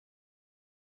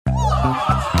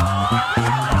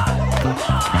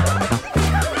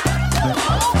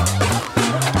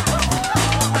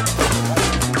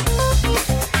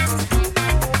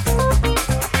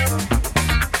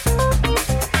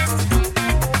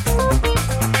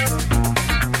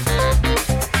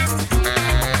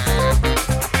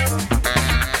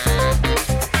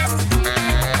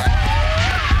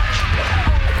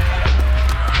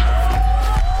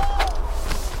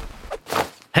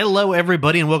Hello,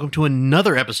 everybody, and welcome to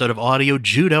another episode of Audio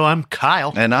Judo. I'm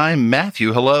Kyle. And I'm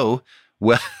Matthew. Hello.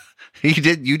 Well,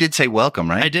 you did say welcome,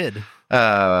 right? I did.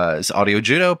 It's Audio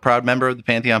Judo, proud member of the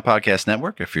Pantheon Podcast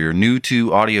Network. If you're new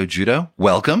to Audio Judo,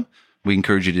 welcome. We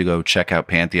encourage you to go check out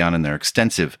Pantheon and their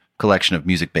extensive collection of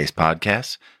music-based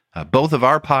podcasts. Both of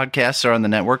our podcasts are on the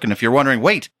network, and if you're wondering,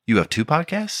 wait, you have two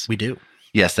podcasts? We do.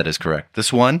 Yes, that is correct.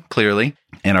 This one, clearly,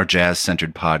 and our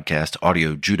jazz-centered podcast,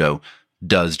 Audio Judo,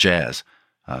 does jazz.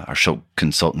 Our show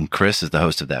consultant, Chris, is the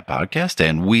host of that podcast,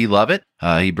 and we love it.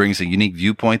 He brings a unique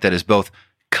viewpoint that is both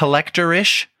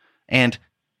collector-ish and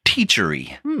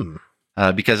teachery.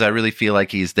 Because I really feel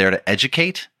like he's there to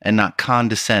educate and not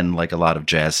condescend like a lot of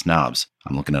jazz snobs.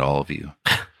 I'm looking at all of you.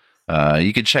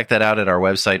 You can check that out at our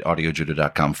website,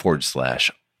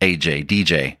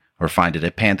 audiojudo.com/AJDJ, or find it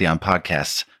at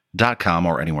pantheonpodcasts.com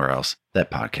or anywhere else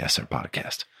that podcasts are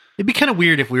podcast. It'd be kind of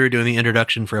weird if we were doing the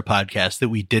introduction for a podcast that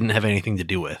we didn't have anything to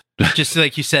do with. Just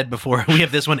like you said before, we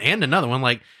have this one and another one.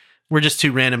 Like, we're just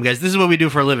two random guys. This is what we do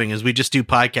for a living, is we just do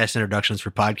podcast introductions for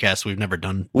podcasts we've never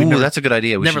done. That's a good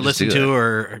idea. We never listened to,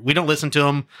 or we don't listen to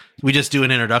them. We just do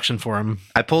an introduction for them.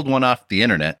 I pulled one off the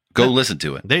internet. Go listen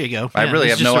to it. There you go. I really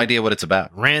have no idea what it's about.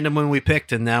 Random one we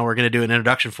picked, and now we're going to do an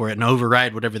introduction for it and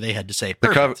override whatever they had to say.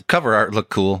 The cover art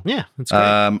looked cool. Yeah, that's great.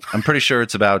 I'm pretty sure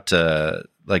it's about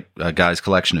like a guy's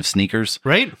collection of sneakers.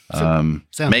 Right?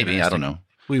 Maybe. I don't know.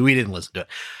 We didn't listen to it.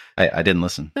 I didn't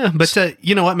listen. Yeah, but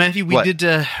you know what, Matthew? We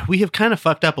have kind of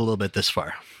fucked up a little bit this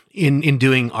far in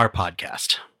doing our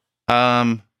podcast.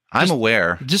 I'm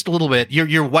aware. Just a little bit.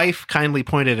 Your wife kindly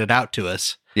pointed it out to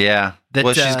us. Yeah.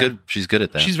 Well, she's good. She's good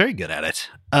at that. She's very good at it.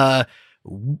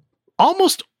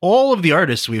 Almost all of the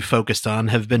artists we've focused on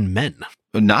have been men.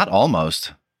 Not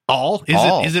almost. All?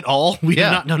 Is it all? We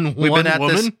have not done one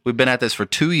woman? We've been at this for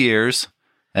 2 years,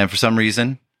 and for some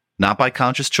reason, not by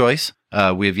conscious choice,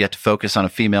 we have yet to focus on a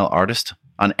female artist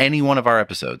on any one of our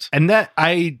episodes. And that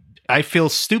I feel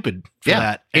stupid for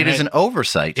that. It is an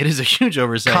oversight. It is a huge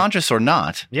oversight. Conscious or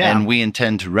not. Yeah. And we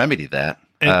intend to remedy that.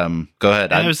 Go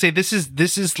ahead. I would say this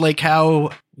is like how,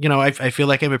 you know, I feel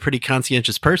like I'm a pretty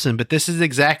conscientious person, but this is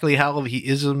exactly how the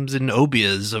isms and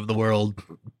obias of the world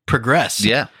progress.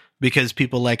 Yeah. Because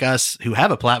people like us who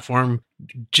have a platform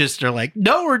just are like,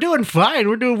 no, we're doing fine.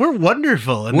 We're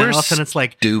wonderful. And then all of a sudden it's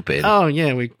like, stupid. Oh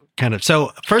yeah, we kind of.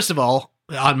 So first of all,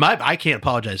 I can't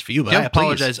apologize for you, but I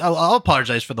apologize. I'll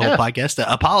apologize for the whole podcast.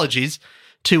 Apologies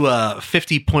to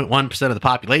 50.1% of the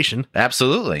population.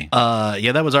 Absolutely.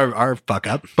 That was our fuck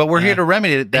up. But we're here to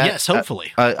remedy that. Yes,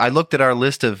 hopefully. I looked at our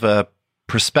list of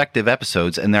prospective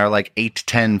episodes, and there are like 8 to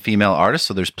 10 female artists,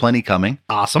 so there's plenty coming.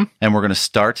 Awesome. And we're going to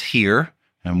start here,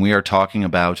 and we are talking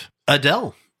about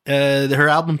Adele, her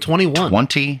album 21.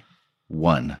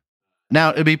 21.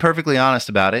 Now, to be perfectly honest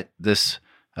about it, this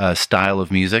style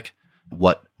of music,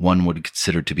 what one would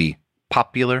consider to be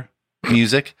popular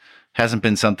music, hasn't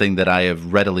been something that I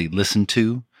have readily listened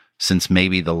to since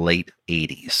maybe the late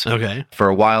 80s. Okay. For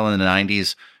a while in the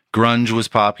 90s, grunge was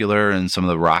popular and some of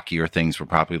the rockier things were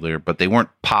popular, but they weren't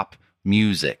pop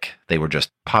music. They were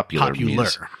just popular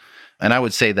music. And I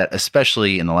would say that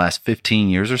especially in the last 15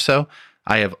 years or so,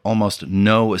 I have almost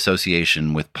no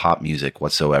association with pop music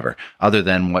whatsoever, other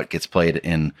than what gets played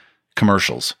in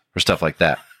commercials or stuff like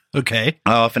that. Okay.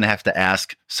 I often have to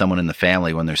ask someone in the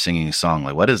family when they're singing a song,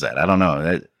 like, what is that? I don't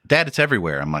know. Dad, it's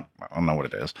everywhere. I'm like, I don't know what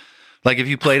it is. Like, if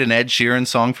you played an Ed Sheeran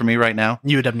song for me right now,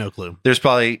 you would have no clue. There's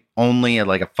probably only a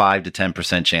 5 to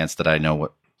 10% chance that I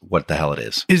know what the hell it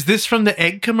is. Is this from the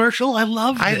egg commercial? I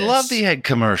love this. I love the egg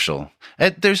commercial.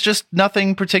 There's just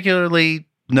nothing particularly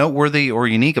noteworthy or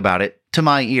unique about it to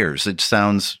my ears. It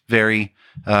sounds very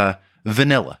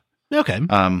vanilla. Okay.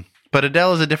 But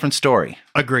Adele is a different story.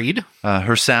 Agreed.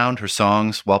 Her sound, her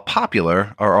songs, while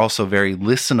popular, are also very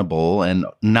listenable and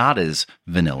not as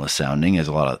vanilla sounding as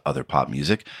a lot of other pop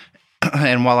music.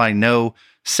 And while I know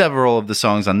several of the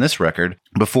songs on this record,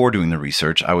 before doing the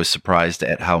research, I was surprised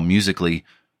at how musically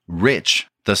rich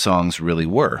the songs really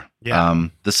were. Yeah.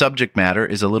 The subject matter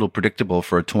is a little predictable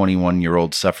for a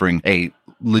 21-year-old suffering a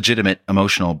legitimate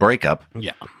emotional breakup.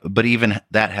 Yeah. But even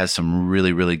that has some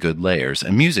really, really good layers.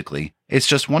 And musically, it's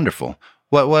just wonderful.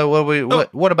 What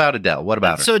about Adele? What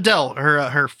about her? So Adele,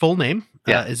 her full name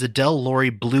is Adele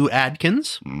Laurie Blue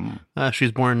Adkins. She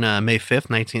was born May 5th,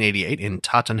 1988 in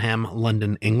Tottenham,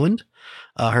 London, England.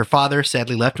 Her father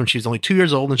sadly left when she was only 2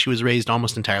 years old, and she was raised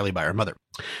almost entirely by her mother.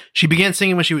 She began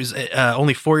singing when she was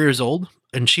only 4 years old,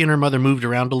 and she and her mother moved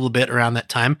around a little bit around that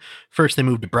time. First, they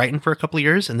moved to Brighton for a couple of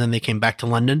years, and then they came back to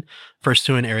London, first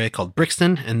to an area called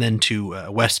Brixton, and then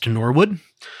to West Norwood.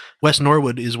 West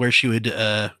Norwood is where she would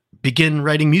begin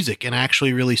writing music and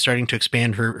actually really starting to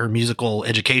expand her musical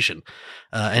education.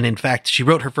 And in fact, she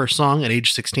wrote her first song at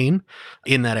age 16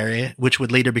 in that area, which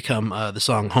would later become the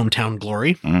song Hometown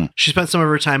Glory. She spent some of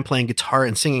her time playing guitar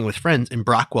and singing with friends in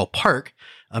Brockwell Park,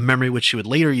 a memory which she would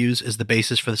later use as the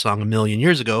basis for the song A Million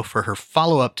Years Ago for her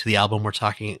follow-up to the album we're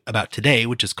talking about today,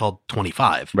 which is called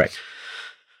 25.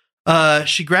 Right.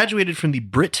 She graduated from the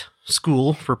Britt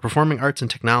School for Performing Arts and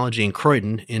Technology in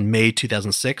Croydon in May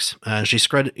 2006.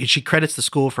 She credits the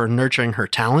school for nurturing her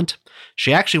talent.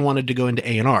 She actually wanted to go into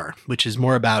A&R, which is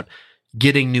more about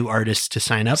getting new artists to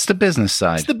sign up. It's the business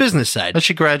side. It's the business side. But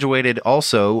she graduated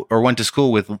also, or went to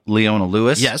school with Leona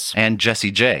Lewis. Yes. And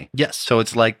Jessie J. Yes. So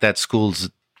it's like that school's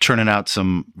churning out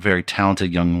some very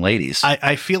talented young ladies.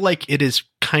 I feel like it is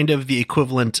kind of the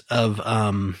equivalent of,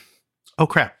 oh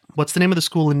crap, what's the name of the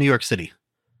school in New York City?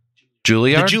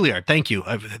 Juilliard? The Juilliard, thank you.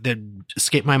 That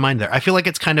escaped my mind there. I feel like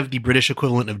it's kind of the British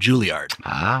equivalent of Juilliard,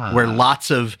 where lots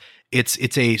of it's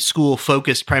a school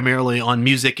focused primarily on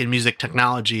music and music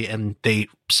technology, and they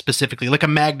specifically, like a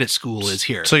magnet school is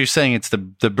here. So you're saying it's the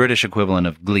British equivalent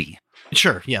of Glee?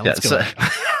 Sure, yeah, let's go.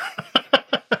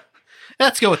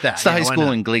 Let's go with that. It's the high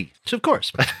school in Glee. Of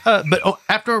course. But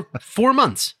after 4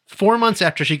 months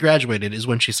after she graduated is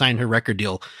when she signed her record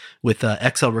deal with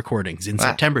XL Recordings in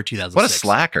September 2006. What a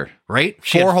slacker. Right?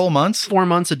 4 whole months? 4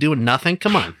 months of doing nothing.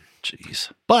 Come on.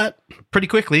 Jeez. But pretty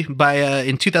quickly,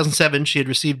 in 2007, she had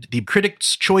received the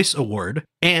Critics' Choice Award,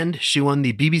 and she won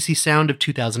the BBC Sound of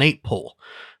 2008 poll,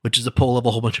 which is a poll of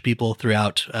a whole bunch of people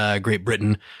throughout Great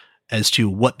Britain as to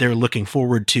what they're looking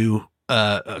forward to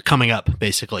coming up,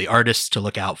 basically, artists to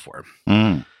look out for.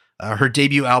 Her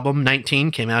debut album,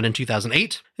 19, came out in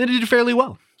 2008, and it did fairly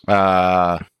well.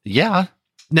 Yeah.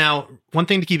 Now, one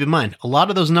thing to keep in mind, a lot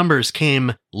of those numbers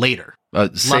came later.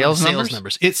 Sales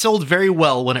numbers? It sold very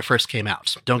well when it first came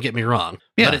out. Don't get me wrong.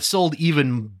 Yeah. But it sold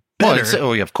even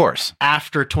better yeah, of course.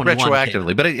 after 21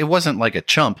 retroactively. But it wasn't like a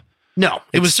chump. No,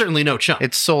 it was certainly no chump.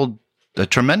 It sold a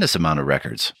tremendous amount of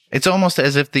records. It's almost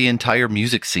as if the entire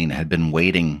music scene had been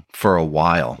waiting for a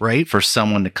while, right, for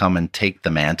someone to come and take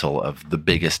the mantle of the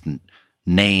biggest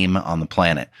name on the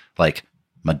planet, like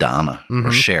Madonna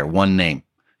or Cher, one name.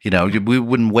 You know, we've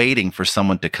been waiting for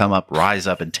someone to come up, rise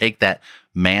up, and take that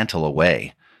mantle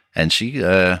away. And she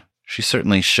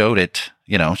certainly showed it.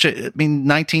 You know,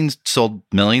 19 sold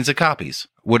millions of copies.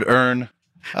 Would earn.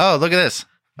 Oh, look at this.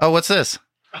 Oh, what's this?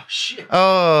 Oh shit!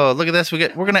 Oh, look at this. We're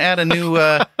gonna add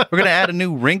a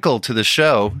new wrinkle to the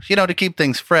show. You know, to keep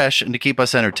things fresh and to keep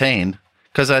us entertained.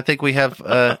 Because I think we have,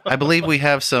 I believe we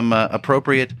have some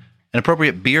appropriate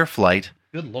beer flight.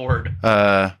 Good Lord.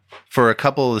 For a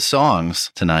couple of the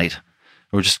songs tonight.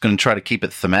 We're just going to try to keep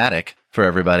it thematic for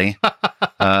everybody.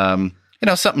 You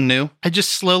know, something new. I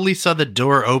just slowly saw the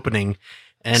door opening,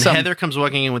 and Heather comes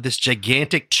walking in with this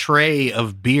gigantic tray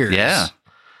of beers. Yeah.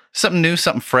 Something new,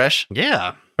 something fresh.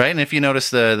 Yeah. Right. And if you notice,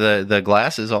 the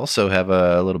glasses also have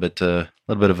a little bit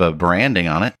of a branding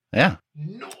on it. Yeah.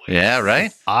 Nice. Yeah.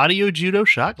 Right. Audio Judo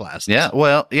shot glasses. Yeah.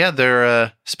 Well, yeah,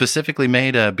 they're specifically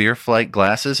made beer flight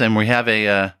glasses, and we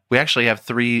actually have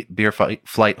 3 beer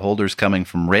flight holders coming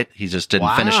from Rit. He just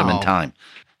didn't finish them in time.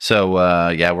 So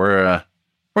yeah, we're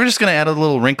just gonna add a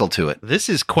little wrinkle to it. This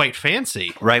is quite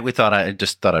fancy. Right. I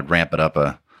just thought I'd ramp it up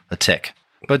a tick.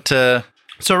 But so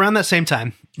around that same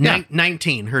time, yeah.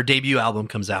 19, her debut album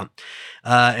comes out,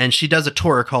 and she does a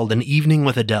tour called An Evening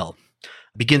with Adele.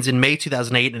 Begins in May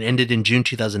 2008 and ended in June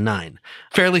 2009.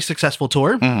 Fairly successful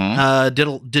tour.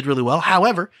 Did really well.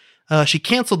 However, she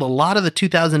canceled a lot of the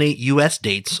 2008 U.S.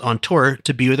 dates on tour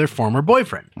to be with her former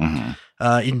boyfriend.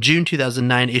 In June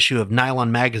 2009 issue of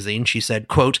Nylon magazine, she said,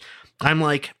 quote, "I'm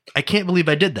like, I can't believe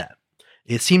I did that.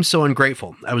 It seems so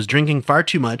ungrateful. I was drinking far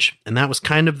too much, and that was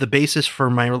kind of the basis for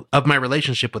my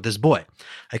relationship with this boy.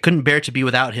 I couldn't bear to be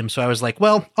without him, so I was like,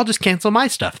 well, I'll just cancel my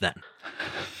stuff then.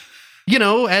 You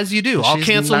know, as you do. I'll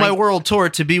cancel my world tour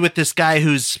to be with this guy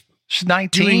who's she's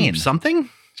 19. Doing something?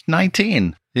 She's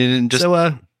 19. You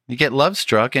get love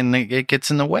struck, and it gets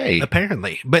in the way.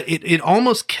 Apparently. But it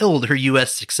almost killed her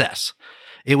U.S. success.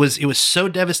 It was so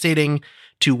devastating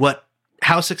to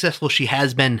how successful she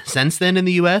has been since then in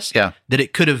the U.S. Yeah. That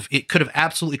it could have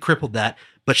absolutely crippled that.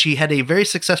 But she had a very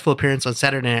successful appearance on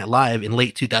Saturday Night Live in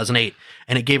late 2008,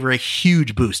 and it gave her a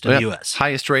huge boost in the U.S.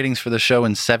 Highest ratings for the show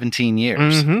in 17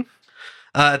 years.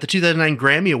 At the 2009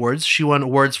 Grammy Awards, she won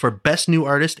awards for Best New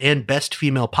Artist and Best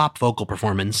Female Pop Vocal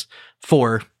Performance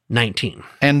for 19.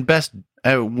 And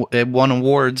it won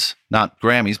awards, not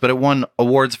Grammys, but it won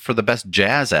awards for the Best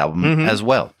Jazz Album as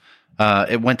well.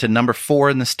 It went to number 4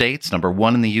 in the States, number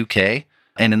 1 in the UK,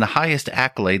 and in the highest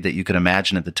accolade that you could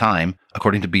imagine at the time,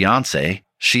 according to Beyonce,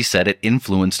 She said it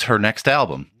influenced her next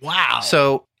album. Wow.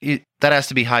 So that has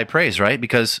to be high praise, right?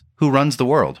 Because who runs the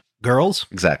world? Girls.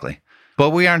 Exactly.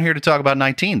 But we aren't here to talk about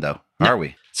 19, though, are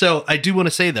we? So I do want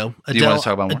to say, though, Do you want to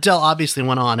talk about more? Adele obviously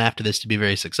went on after this to be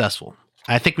very successful.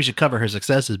 I think we should cover her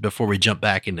successes before we jump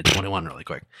back into 21 really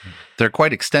quick. They're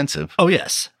quite extensive. Oh,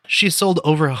 yes. She sold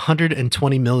over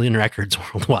 120 million records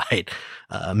worldwide,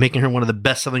 making her one of the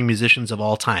best-selling musicians of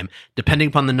all time. Depending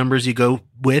upon the numbers you go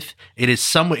with, it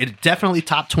definitely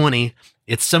top 20.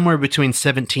 It's somewhere between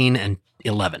 17 and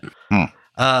 11.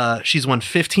 She's won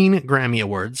 15 Grammy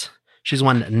Awards. She's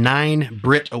won 9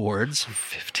 Brit Awards.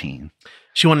 15.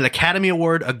 She won an Academy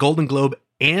Award, a Golden Globe,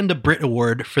 and a Brit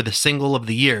Award for the Single of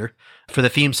the Year for the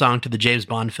theme song to the James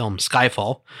Bond film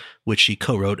Skyfall, which she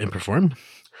co-wrote and performed.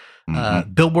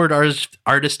 Billboard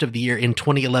Artist of the Year in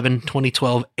 2011,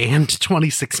 2012, and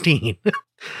 2016.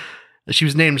 She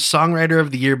was named Songwriter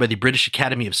of the Year by the British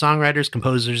Academy of Songwriters,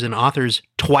 Composers, and Authors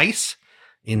twice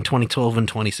in 2012 and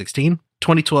 2016.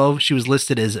 2012, she was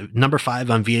listed as number 5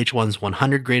 on VH1's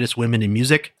 100 Greatest Women in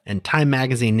Music, and Time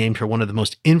Magazine named her one of the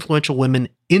most influential women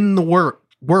in the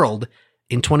world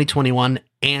in 2012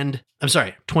 and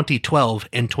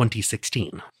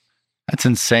 2016. That's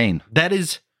insane. That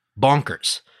is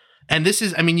bonkers. And this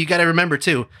is, I mean, you got to remember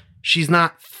too, she's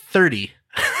not 30.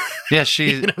 Yeah,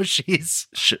 she's. You know,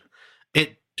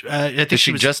 I think Is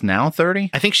she just now 30?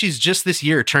 I think she's just this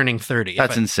year turning 30.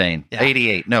 That's insane. Yeah.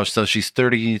 88. No, so she's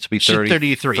 30 to be 30. She's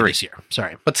 33 this year.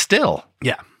 Sorry. But still.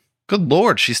 Yeah. Good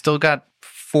Lord. She's still got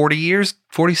 40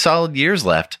 solid years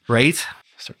left. Right?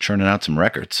 Start churning out some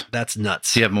records. That's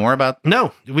nuts. Do you have more about?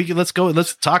 No.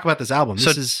 Let's talk about this album.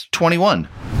 This is 21.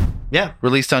 Yeah.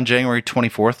 Released on January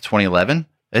 24th, 2011.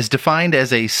 Is defined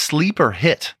as a sleeper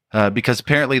hit because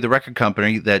apparently the record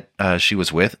company that she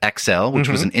was with, XL, which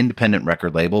was an independent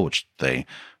record label, which they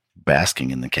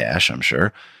basking in the cash, I'm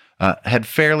sure, had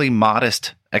fairly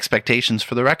modest expectations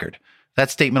for the record. That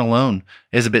statement alone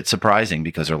is a bit surprising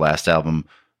because her last album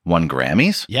won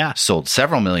Grammys, sold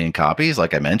several million copies,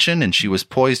 like I mentioned, and she was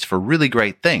poised for really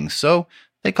great things. So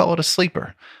they call it a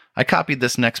sleeper. I copied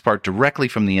this next part directly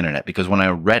from the internet because when I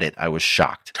read it, I was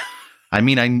shocked. I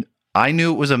mean, I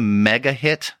knew it was a mega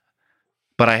hit,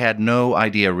 but I had no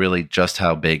idea really just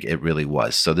how big it really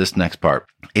was. So this next part,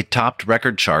 it topped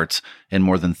record charts in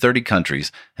more than 30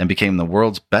 countries and became the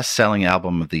world's best-selling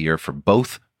album of the year for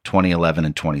both 2011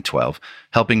 and 2012,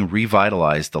 helping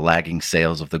revitalize the lagging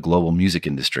sales of the global music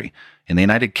industry. In the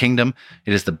United Kingdom,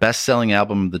 it is the best-selling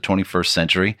album of the 21st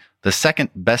century, the second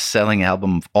best-selling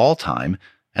album of all time,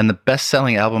 and the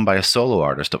best-selling album by a solo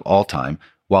artist of all time,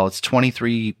 while its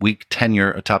 23-week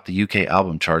tenure atop the UK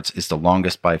album charts is the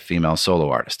longest by a female solo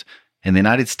artist. In the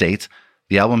United States,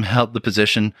 the album held the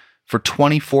position for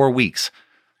 24 weeks,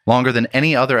 longer than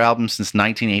any other album since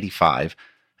 1985,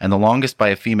 and the longest by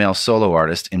a female solo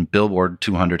artist in Billboard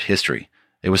 200 history.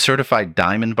 It was certified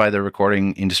diamond by the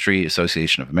Recording Industry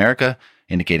Association of America,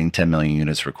 indicating 10 million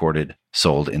units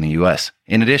sold in the U.S.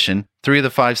 In addition, 3 of the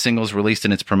 5 singles released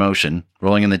in its promotion,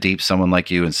 Rolling in the Deep, Someone Like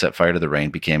You, and Set Fire to the Rain,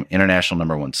 became international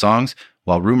 #1 songs,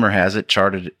 while Rumor Has It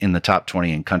charted in the top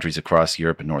 20 in countries across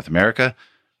Europe and North America.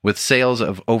 With sales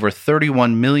of over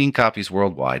 31 million copies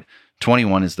worldwide,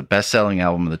 21 is the best-selling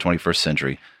album of the 21st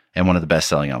century and one of the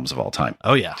best-selling albums of all time.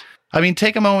 Oh, yeah. I mean,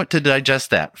 take a moment to digest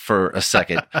that for a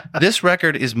second. This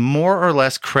record is more or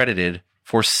less credited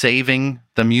for saving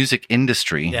the music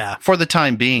industry, for the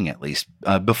time being at least.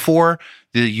 Before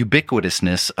the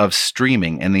ubiquitousness of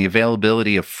streaming and the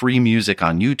availability of free music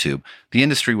on YouTube, the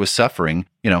industry was suffering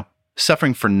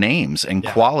for names and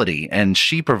quality, and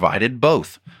she provided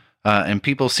both. And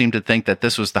people seem to think that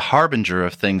this was the harbinger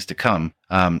of things to come.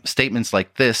 Statements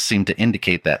like this seem to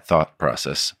indicate that thought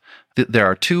process. There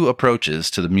are 2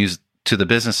 approaches to the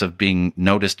business of being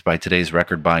noticed by today's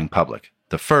record-buying public.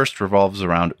 The first revolves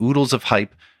around oodles of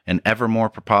hype and ever more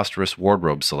preposterous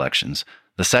wardrobe selections.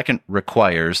 The second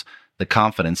requires the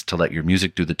confidence to let your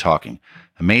music do the talking.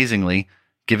 Amazingly,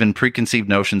 given preconceived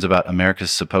notions about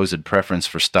America's supposed preference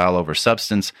for style over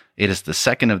substance, it is the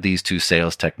second of these 2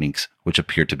 sales techniques which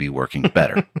appear to be working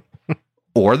better.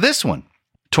 Or this one.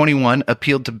 21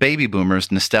 appealed to baby boomers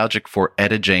nostalgic for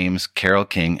Etta James, Carole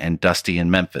King, and Dusty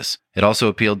in Memphis. It also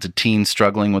appealed to teens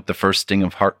struggling with the first sting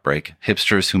of heartbreak,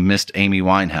 hipsters who missed Amy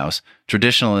Winehouse,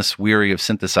 traditionalists weary of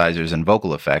synthesizers and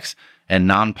vocal effects, and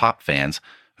non-pop fans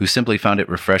who simply found it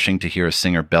refreshing to hear a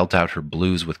singer belt out her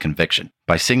blues with conviction.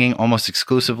 By singing almost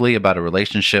exclusively about a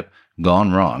relationship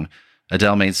gone wrong,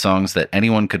 Adele made songs that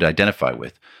anyone could identify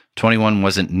with. 21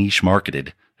 wasn't niche marketed.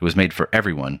 It was made for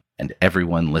everyone, and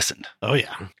everyone listened. Oh,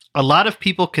 yeah. A lot of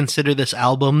people consider this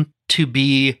album to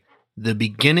be the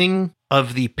beginning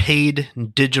of the paid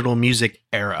digital music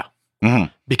era.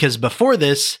 Mhm. Because before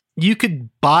this, you could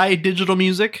buy digital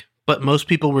music, but most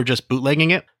people were just bootlegging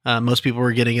it. Most people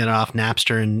were getting it off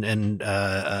Napster and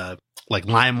like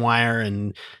LimeWire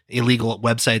and illegal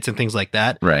websites and things like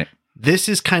that. Right. This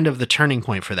is kind of the turning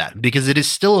point for that, because it is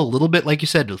still a little bit, like you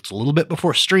said, it's a little bit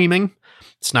before streaming.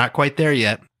 It's not quite there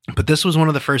yet, but this was one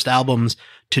of the first albums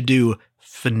to do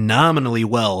phenomenally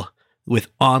well with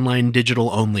online digital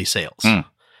only sales.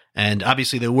 And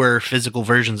obviously there were physical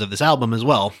versions of this album as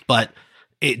well, but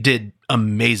it did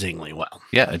amazingly well.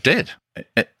 Yeah, it did.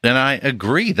 And I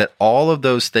agree that all of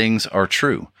those things are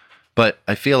true. But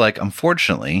I feel like,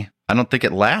 unfortunately, I don't think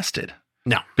it lasted.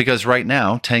 No. Because right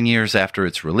now, 10 years after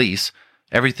its release,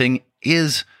 everything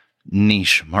is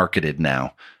niche marketed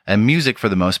now. And music, for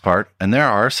the most part, and there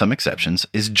are some exceptions,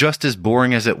 is just as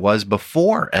boring as it was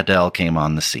before Adele came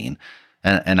on the scene.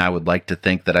 And I would like to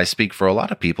think that I speak for a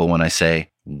lot of people when I say,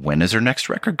 when is her next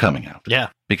record coming out? Yeah.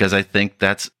 Because I think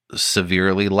that's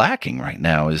severely lacking right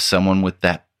now, is someone with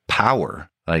that power,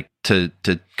 like to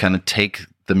kind of take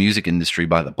the music industry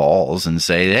by the balls and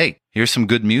say, hey, here's some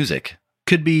good music.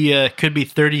 Could be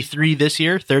 33 this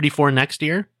year, 34 next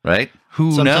year. Right?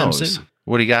 Who Sometime knows? soon.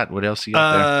 What do you got? What else you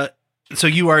got there? So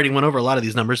you already went over a lot of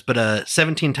these numbers, but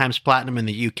 17 times platinum in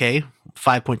the UK,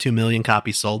 5.2 million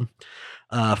copies sold.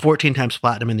 14 times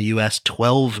platinum in the US,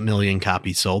 12 million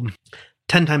copies sold.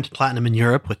 10 times platinum in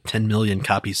Europe with 10 million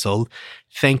copies sold.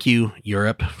 Thank you,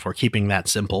 Europe, for keeping that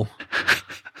simple.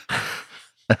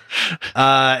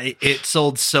 It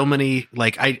sold so many,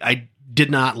 like I did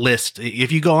not list.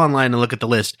 If you go online and look at the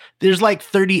list, there's like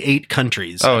 38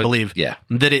 countries, I believe,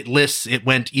 that it lists. It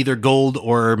went either gold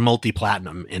or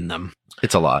multi-platinum in them.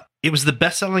 It's a lot. It was the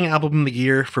best-selling album of the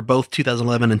year for both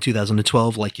 2011 and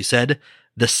 2012, like you said.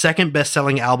 The second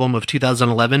best-selling album of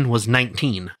 2011 was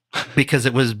 19, because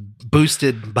it was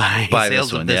boosted by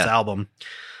sales of this album.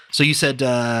 So you said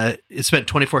it spent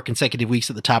 24 consecutive weeks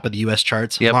at the top of the U.S.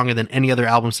 charts, longer than any other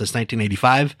album since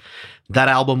 1985. That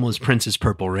album was Prince's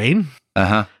Purple Rain.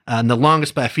 And the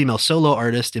longest by a female solo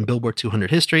artist in Billboard 200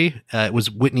 history. It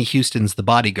was Whitney Houston's The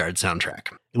Bodyguard soundtrack.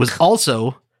 It was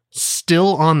also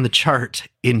still on the chart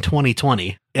in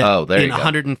 2020 in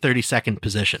 132nd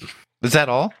position. Is that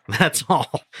all? That's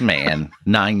all. Man,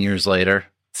 9 years later.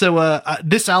 So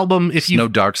this album, if you no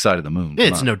Dark Side of the Moon.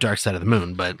 It's no Dark Side of the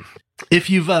Moon, but if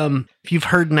you've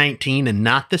heard 19 and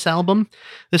not this album,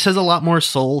 this has a lot more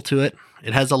soul to it.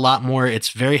 It has a lot more. It's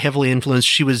very heavily influenced.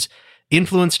 She was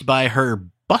influenced by her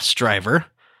bus driver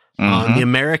on the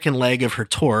American leg of her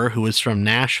tour, who was from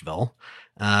Nashville,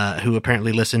 who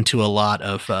apparently listened to a lot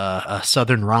of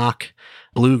Southern rock,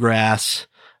 bluegrass,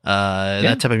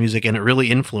 that type of music, and it really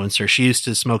influenced her. She used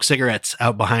to smoke cigarettes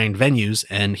out behind venues,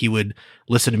 and he would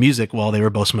listen to music while they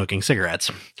were both smoking cigarettes.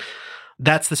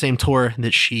 That's the same tour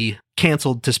that she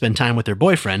canceled to spend time with her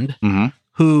boyfriend,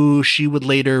 who she would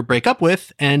later break up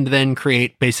with and then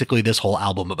create basically this whole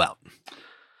album about.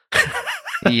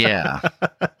 Yeah.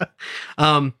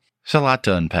 There's a lot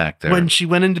to unpack there. When she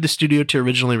went into the studio to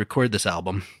originally record this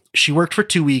album, she worked for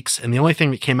 2 weeks, and the only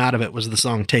thing that came out of it was the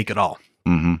song Take It All.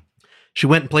 She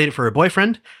went and played it for her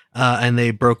boyfriend, and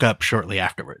they broke up shortly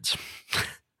afterwards.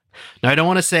 Now, I don't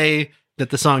want to say that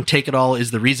the song Take It All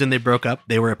is the reason they broke up.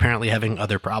 They were apparently having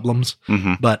other problems.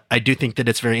 But I do think that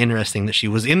it's very interesting that she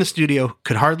was in the studio,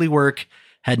 could hardly work,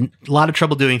 had a lot of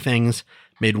trouble doing things,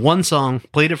 made one song,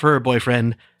 played it for her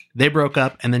boyfriend, they broke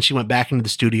up, and then she went back into the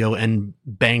studio and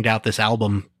banged out this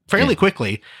album fairly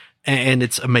quickly, and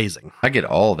it's amazing. I get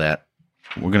all that.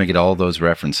 We're going to get all those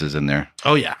references in there.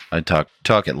 Oh, yeah. I talk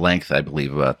at length, I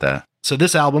believe, about that. So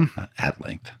this album at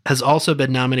length has also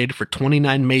been nominated for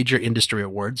 29 major industry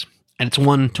awards, and it's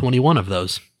won 21 of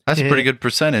those. That's a pretty good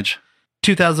percentage.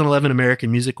 2011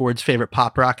 American Music Awards Favorite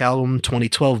Pop Rock Album,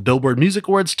 2012 Billboard Music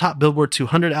Awards Top Billboard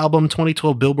 200 Album,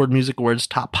 2012 Billboard Music Awards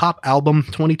Top Pop Album,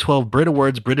 2012 Brit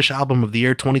Awards British Album of the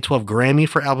Year, 2012 Grammy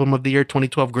for Album of the Year,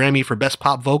 2012 Grammy for Best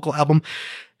Pop Vocal Album,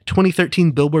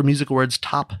 2013 Billboard Music Awards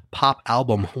Top Pop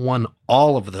Album, won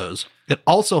all of those. It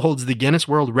also holds the Guinness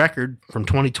World Record from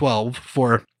 2012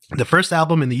 for the first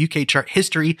album in the UK chart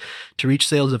history to reach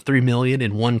sales of 3 million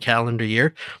in one calendar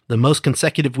year. The most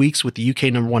consecutive weeks with the UK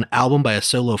 #1 album by a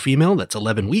solo female, that's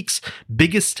 11 weeks.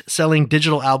 Biggest selling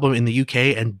digital album in the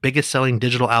UK and biggest selling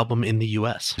digital album in the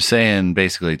US. You're saying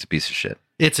basically it's a piece of shit.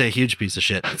 It's a huge piece of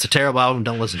shit. It's a terrible album.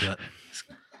 Don't listen to it.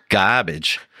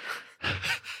 Garbage.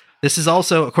 This is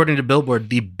also, according to Billboard,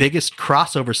 the biggest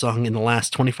crossover song in the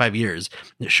last 25 years.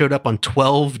 It showed up on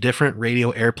 12 different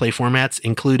radio airplay formats,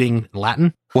 including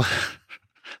Latin. What?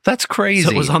 That's crazy.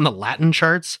 So it was on the Latin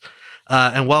charts.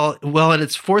 And while in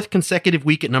its fourth consecutive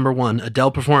week at number one,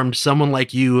 Adele performed Someone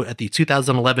Like You at the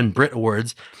 2011 Brit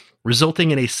Awards,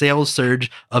 resulting in a sales surge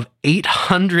of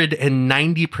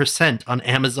 890% on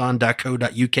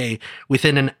Amazon.co.uk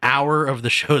within an hour of the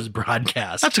show's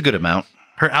broadcast. That's a good amount.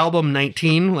 Her album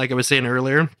 19, like I was saying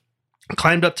earlier,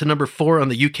 climbed up to number 4 on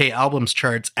the UK albums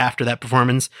charts after that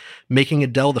performance, making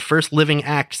Adele the first living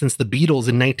act since the Beatles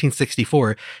in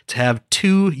 1964 to have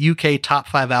 2 UK top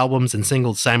 5 albums and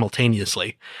singles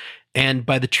simultaneously. And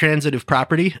by the transitive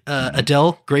property,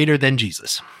 Adele greater than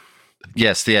Jesus.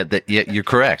 Yes, you're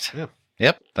correct. Yeah.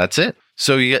 Yep, that's it.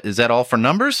 So is that all for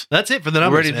numbers? That's it for the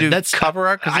numbers. Ready to do cover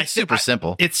art? Because it's super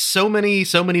simple. It's so many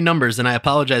numbers, and I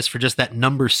apologize for just that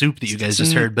number soup that you guys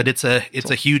just heard, but it's a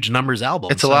huge numbers album.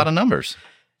 It's a lot of numbers.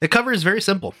 The cover is very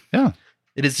simple. Yeah.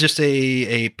 It is just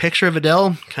a picture of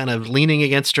Adele kind of leaning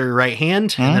against her right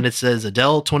hand, and then it says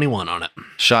Adele 21 on it.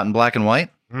 Shot in black and white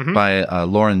by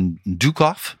Lauren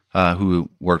Dukoff, who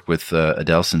worked with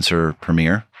Adele since her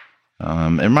premiere.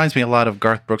 It reminds me a lot of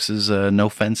Garth Brooks's No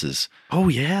Fences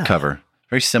cover.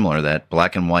 Very similar, that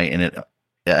black and white. And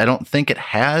I don't think it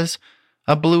has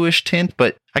a bluish tint,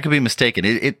 but I could be mistaken.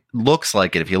 It looks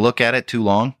like it if you look at it too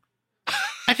long.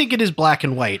 I think it is black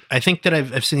and white. I think that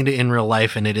I've seen it in real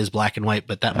life, and it is black and white,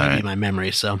 but that might be my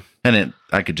memory. So, and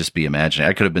I could just be imagining.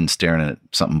 I could have been staring at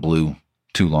something blue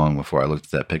too long before I looked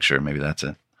at that picture. Maybe that's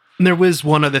it. And there was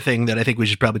one other thing that I think we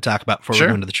should probably talk about before we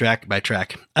go into the track by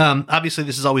track. Obviously,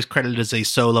 this is always credited as a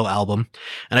solo album,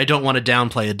 and I don't want to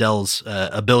downplay Adele's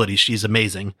ability. She's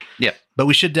amazing. Yeah. But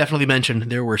we should definitely mention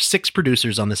there were 6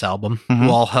 producers on this album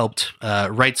who all helped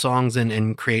write songs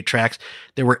and create tracks.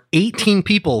 There were 18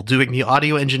 people doing the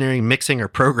audio engineering, mixing, or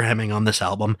programming on this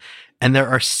album, and there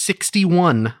are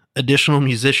 61 additional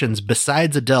musicians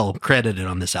besides Adele credited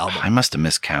on this album. I must have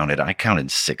miscounted. I counted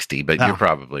 60, but you're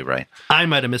probably right. I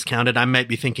might have miscounted. I might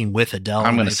be thinking with Adele.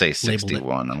 I'm going to say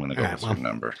 61. I'm going to go with your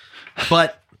number.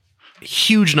 But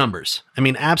huge numbers. I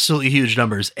mean, absolutely huge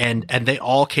numbers. And they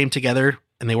all came together,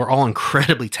 and they were all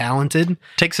incredibly talented.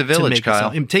 Takes a village,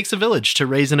 Kyle. It takes a village to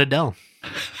raise an Adele.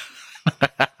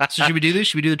 So should we do this?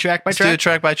 Should we do the track by track? Let's do it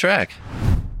track by track.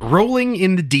 Rolling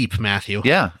in the Deep, Matthew.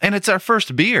 Yeah, and it's our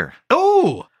first beer.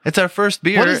 Oh! It's our first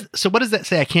beer. What does that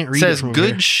say? I can't read it. Says from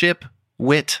Good here. Ship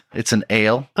Wit. It's an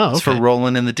ale. Oh, okay. It's for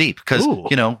rolling in the deep. Because,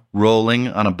 rolling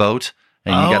on a boat,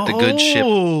 and you got the Good Ship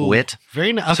Wit.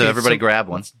 Very nice. Okay, so everybody grab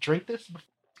one. Let's drink this.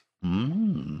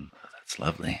 That's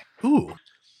lovely. Ooh.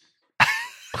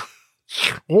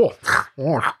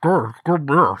 Good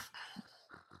beer.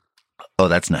 Oh,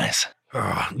 that's nice.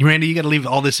 Randy, you got to leave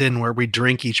all this in where we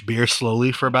drink each beer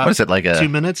slowly for about 2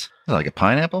 minutes. Is it like a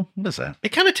pineapple? What is that?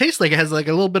 It kind of tastes like it has like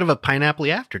a little bit of a pineapple-y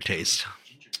aftertaste.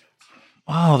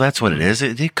 Oh, that's what it is.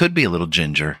 It could be a little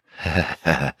ginger.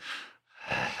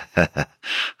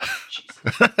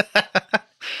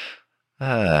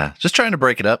 Just trying to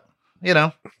break it up,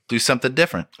 do something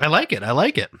different. I like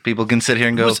it. People can sit here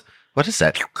and go, what is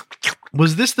that?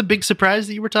 Was this the big surprise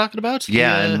that you were talking about?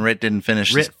 Yeah, and Rit didn't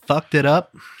finish. Rit fucked it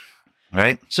up.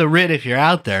 Right? So, Rit, if you're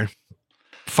out there,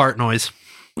 fart noise.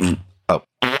 Oh.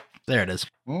 There it is.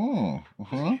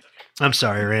 Mm-hmm. I'm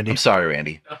sorry,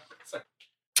 Randy.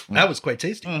 That was quite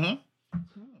tasty.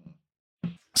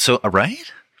 Mm-hmm. So,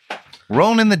 right?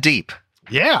 Rolling in the Deep.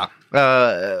 Yeah.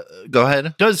 Go ahead.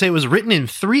 It does say it was written in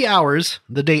 3 hours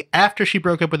the day after she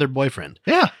broke up with her boyfriend.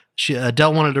 Yeah.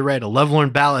 Adele wanted to write a lovelorn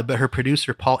ballad, but her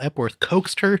producer, Paul Epworth,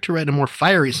 coaxed her to write a more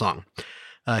fiery song.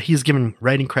 He's given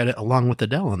writing credit along with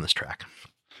Adele on this track.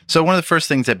 So one of the first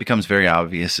things that becomes very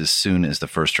obvious as soon as the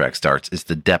first track starts is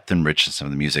the depth and richness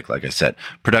of the music, like I said.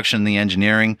 Production and the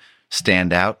engineering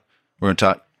stand out. We're going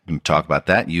to talk about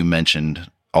that. You mentioned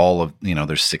all of,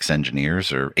 there's 6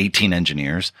 engineers or 18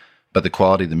 engineers, but the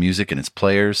quality of the music and its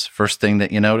players, first thing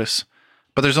that you notice.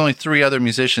 But there's only 3 other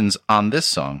musicians on this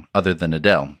song other than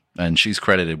Adele, and she's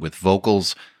credited with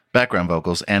vocals, background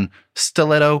vocals, and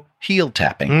stiletto heel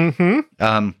tapping.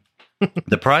 Mm-hmm.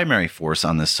 The primary force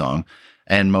on this song,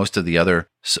 and a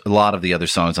lot of the other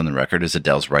songs on the record, is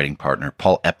Adele's writing partner,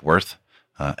 Paul Epworth.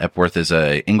 Epworth is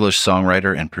an English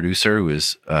songwriter and producer who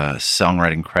has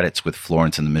songwriting credits with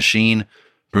Florence and the Machine,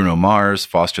 Bruno Mars,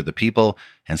 Foster the People,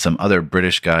 and some other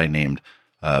British guy named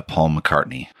Paul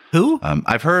McCartney. Who?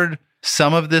 I've heard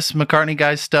some of this McCartney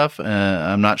guy's stuff.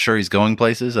 I'm not sure he's going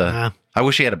places. I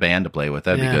wish he had a band to play with.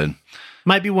 That'd be good.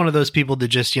 Might be one of those people that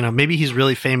just, maybe he's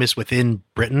really famous within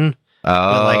Britain.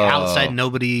 But like outside,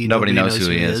 nobody knows who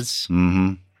he is.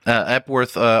 Mm-hmm.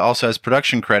 Epworth also has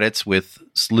production credits with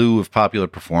a slew of popular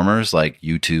performers like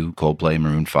U2, Coldplay,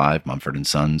 Maroon 5, Mumford &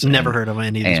 Sons. Never heard of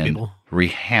any of these people.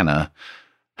 Rihanna.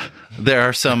 There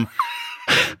are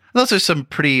those are some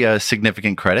pretty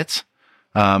significant credits.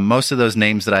 Most of those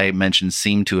names that I mentioned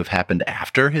seem to have happened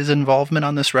after his involvement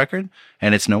on this record,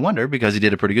 and it's no wonder because he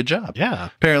did a pretty good job. Yeah.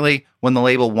 Apparently, when the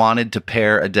label wanted to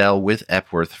pair Adele with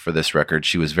Epworth for this record,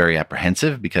 she was very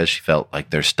apprehensive because she felt like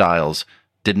their styles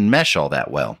didn't mesh all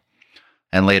that well.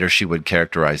 And later she would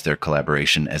characterize their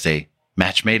collaboration as a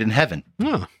match made in heaven.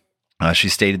 Oh. She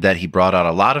stated that he brought out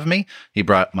a lot of me. He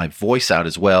brought my voice out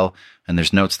as well. And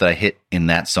there's notes that I hit in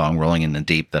that song, Rolling in the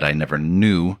Deep, that I never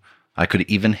knew I could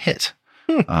even hit.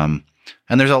 And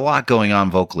there's a lot going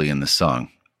on vocally in this song.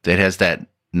 It has that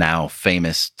now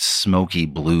famous smoky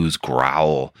blues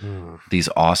growl, these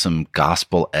awesome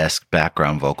gospel-esque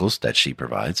background vocals that she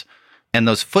provides, and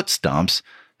those foot stomps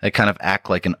that kind of act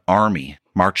like an army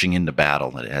marching into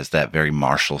battle. It has that very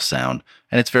martial sound,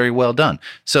 and it's very well done.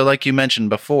 So like you mentioned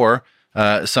before,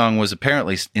 the song was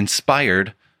apparently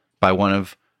inspired by one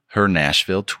of her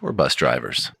Nashville tour bus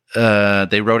drivers.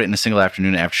 They wrote it in a single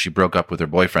afternoon after she broke up with her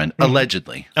boyfriend,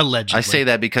 allegedly. Allegedly. I say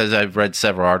that because I've read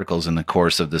several articles in the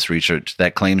course of this research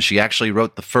that claim she actually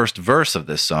wrote the first verse of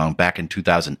this song back in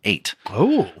 2008.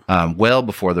 Oh. Well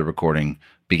before the recording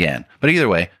began. But either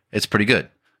way, it's pretty good.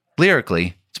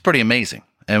 Lyrically, it's pretty amazing.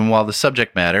 And while the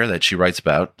subject matter that she writes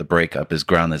about, the breakup, is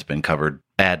ground that's been covered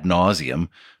ad nauseum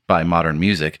by modern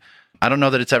music, I don't know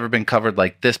that it's ever been covered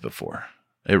like this before.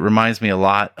 It reminds me a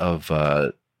lot of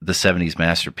the 70s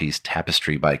masterpiece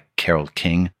Tapestry by Carole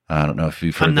King. I don't know if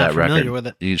you've heard that record. I'm not familiar with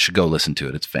it. You should go listen to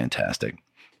it. It's fantastic.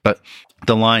 But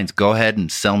the lines, "Go ahead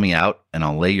and sell me out and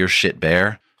I'll lay your shit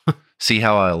bare. See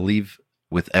how I'll leave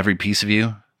with every piece of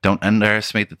you. Don't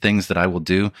underestimate the things that I will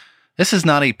do." This is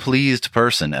not a pleased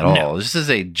person at all. No. This is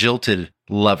a jilted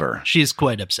lover. She's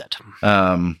quite upset.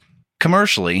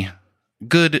 Commercially,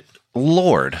 good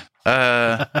Lord.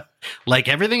 Like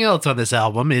everything else on this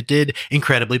album, it did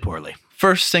incredibly poorly.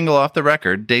 First single off the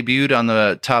record, debuted on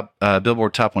the top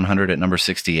Billboard Top 100 at number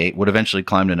 68, would eventually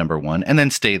climb to number 1, and then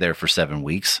stay there for 7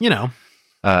 weeks. You know,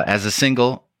 as a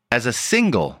single,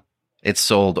 it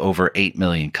sold over 8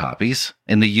 million copies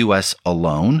in the U.S.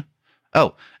 alone.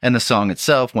 Oh, and the song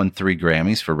itself won 3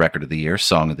 Grammys for Record of the Year,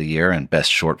 Song of the Year, and Best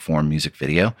Short Form Music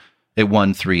Video. It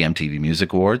won 3 MTV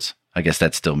Music Awards. I guess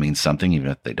that still means something, even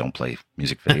if they don't play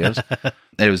music videos.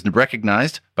 It was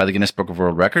recognized by the Guinness Book of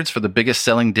World Records for the biggest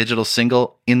selling digital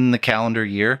single in the calendar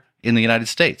year in the United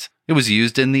States. It was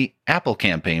used in the Apple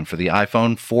campaign for the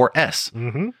iPhone 4S.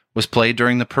 Mm-hmm. Was played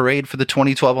during the parade for the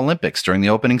 2012 Olympics during the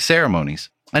opening ceremonies.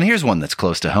 And here's one that's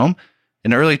close to home.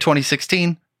 In early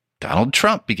 2016, Donald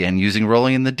Trump began using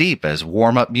Rolling in the Deep as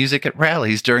warm-up music at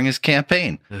rallies during his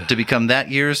campaign to become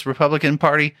that year's Republican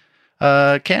Party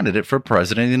candidate for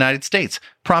president of the United States,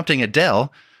 prompting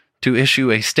Adele to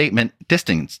issue a statement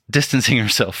distancing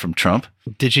herself from Trump.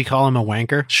 Did she call him a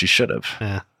wanker? She should have.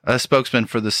 Yeah. A spokesman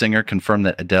for the singer confirmed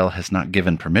that Adele has not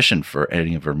given permission for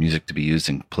any of her music to be used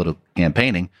in political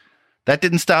campaigning. That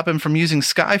didn't stop him from using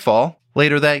Skyfall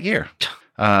later that year.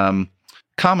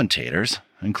 Commentators,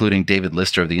 including David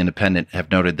Lister of The Independent,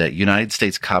 have noted that United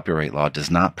States copyright law does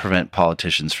not prevent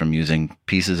politicians from using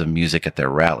pieces of music at their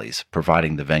rallies,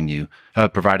 provided the venue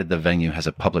has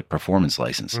a public performance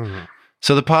license. Mm-hmm.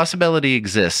 So the possibility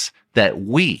exists that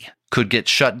we could get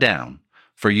shut down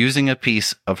for using a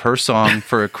piece of her song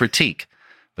for a critique,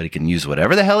 but he can use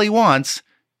whatever the hell he wants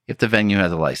if the venue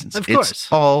has a license. Of course.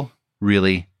 It's all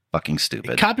really fucking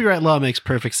stupid. Copyright law makes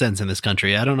perfect sense in this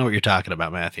country. I don't know what you're talking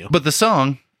about, Matthew. But the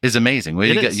song is amazing. Well,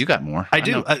 you got more. I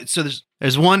do. So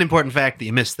there's one important fact that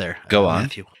you missed there. Go on,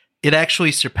 Matthew. It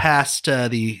actually surpassed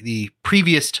the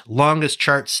previous longest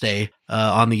chart stay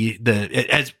on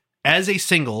as a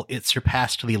single. It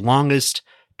surpassed the longest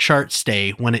chart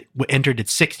stay when it entered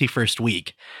its 61st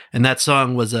week, and that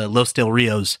song was Los Del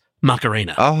Rio's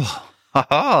Macarena. Oh,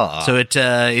 ha-ha. So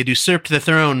it usurped the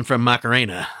throne from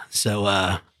Macarena.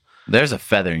 So there's a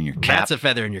feather in your cap. That's a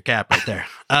feather in your cap right there.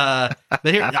 But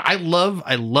here, I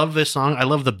love this song. I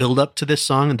love the build up to this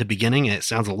song at the beginning. And it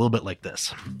sounds a little bit like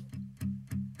this.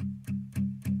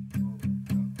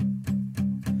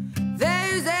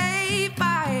 There's a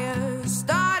fire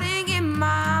starting in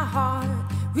my heart,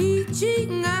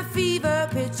 reaching a fever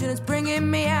pitch, and it's bringing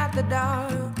me out the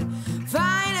dark.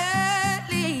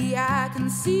 Finally, I can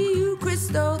see you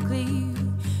crystal clear.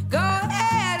 Go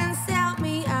ahead and sell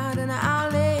me out, and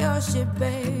I'll lay your shit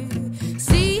bare.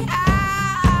 See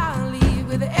how I'll leave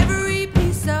with every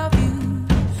piece of you.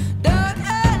 Don't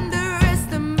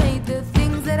underestimate the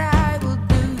things that I will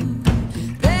do.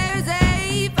 There's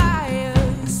a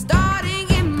fire starting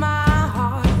in my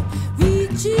heart,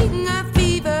 reaching a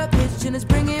fever pitch, and it's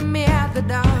bringing me out the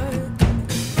dark.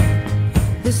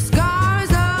 The scars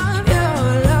of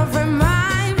your love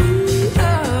remind me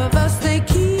of us. They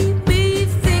keep me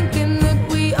thinking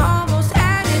that we almost had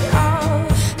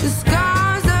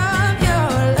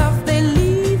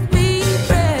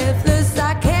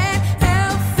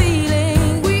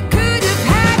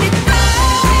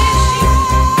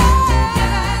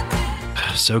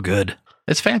so good.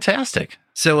 It's fantastic.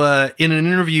 So in an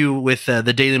interview with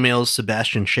the Daily Mail's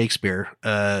Sebastian Shakespeare,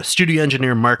 studio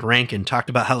engineer Mark Rankin talked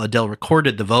about how Adele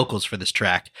recorded the vocals for this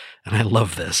track, and I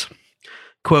love this.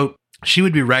 Quote, she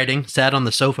would be writing, sat on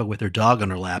the sofa with her dog on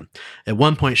her lap. At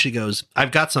one point she goes,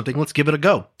 I've got something, let's give it a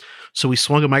go. So we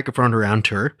swung a microphone around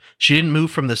to her. She didn't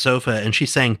move from the sofa, and she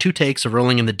sang 2 takes of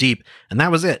Rolling in the Deep, and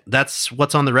that was it. That's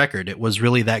what's on the record. It was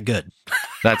really that good.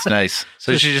 That's nice.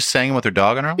 So she just sang with her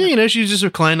dog on her lap? Yeah, you know, she was just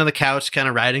reclining on the couch, kind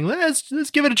of writing,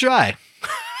 let's give it a try.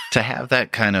 To have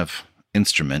that kind of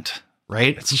instrument,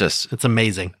 right? It's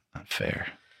amazing. Not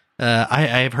fair. I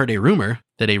have heard a rumor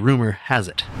that a rumor has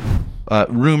it.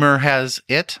 Rumor has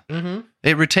it. Mm-hmm.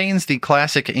 It retains the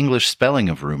classic English spelling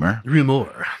of rumor.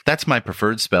 Rumor. That's my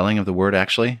preferred spelling of the word,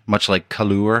 actually. Much like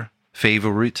colour,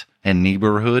 favorite, and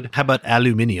neighborhood. How about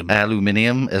aluminium?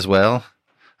 Aluminium as well.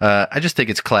 I just think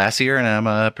it's classier, and I'm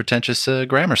a pretentious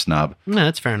grammar snob. No,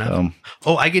 that's fair enough.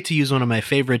 I get to use one of my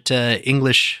favorite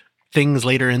English things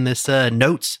later in this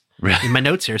notes. Really? In my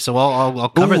notes here, so I'll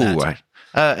cover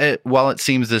that. While it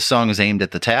seems this song is aimed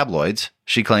at the tabloids,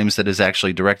 she claims that it is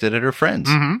actually directed at her friends,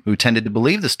 who tended to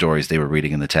believe the stories they were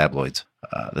reading in the tabloids.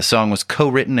 The song was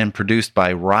co-written and produced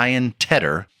by Ryan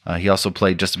Tedder. He also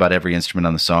played just about every instrument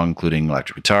on the song, including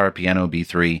electric guitar, piano,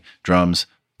 B3, drums,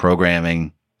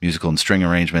 programming, musical and string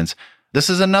arrangements. This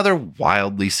is another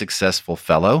wildly successful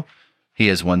fellow. He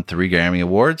has won 3 Grammy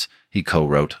Awards. He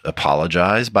co-wrote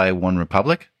Apologize by One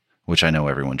Republic, which I know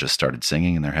everyone just started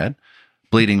singing in their head.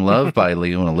 Bleeding Love by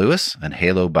Leona Lewis, and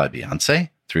Halo by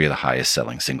Beyonce, 3 of the highest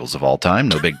selling singles of all time.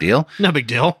 No big deal. No big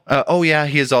deal.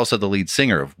 He is also the lead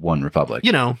singer of One Republic.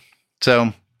 You know,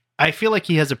 so I feel like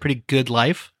he has a pretty good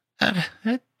life.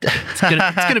 It's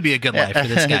gonna be a good life for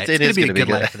this guy. It's gonna be a good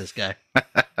life for this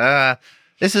guy.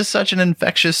 This is such an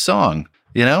infectious song.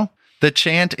 You know, the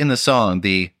chant in the song,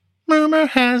 the "Rumor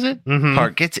has it"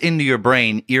 part gets into your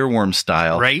brain, earworm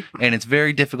style, right? And it's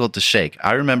very difficult to shake.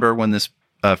 I remember when this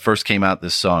first came out,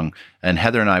 this song, and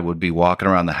Heather and I would be walking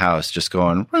around the house just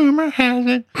going, rumor has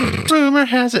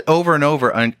it, over and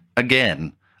over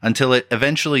again, until it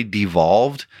eventually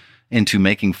devolved into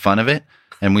making fun of it.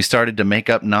 And we started to make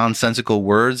up nonsensical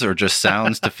words or just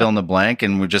sounds to fill in the blank,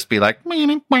 and we'd just be like,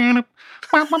 we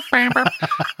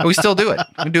still do it.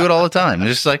 We do it all the time.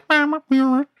 It's just like,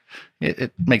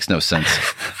 it makes no sense.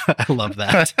 I love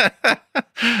that.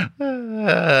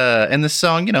 And this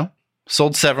song, you know,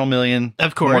 sold several million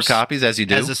more copies, as you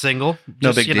do. As a single.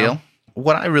 No big deal.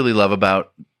 What I really love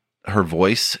about her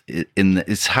voice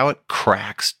is how it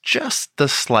cracks just the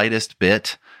slightest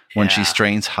bit when she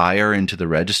strains higher into the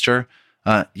register.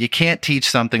 You can't teach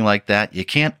something like that. You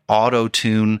can't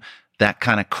auto-tune that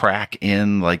kind of crack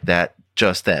in like that,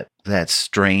 just that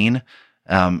strain.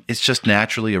 It's just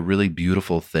naturally a really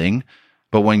beautiful thing.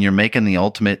 But when you're making the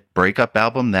ultimate breakup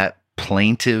album, that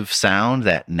plaintive sound,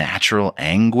 that natural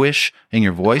anguish in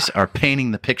your voice are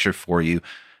painting the picture for you.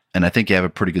 And I think you have a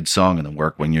pretty good song in the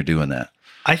work when you're doing that.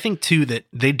 I think too that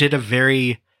they did a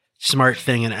very smart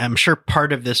thing. And I'm sure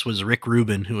part of this was Rick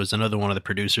Rubin, who was another one of the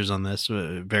producers on this,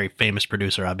 a very famous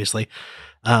producer, obviously.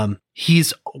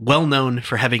 He's well known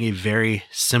for having a very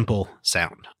simple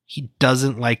sound. He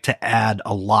doesn't like to add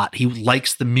a lot. He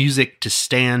likes the music to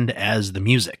stand as the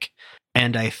music.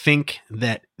 And I think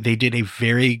that they did a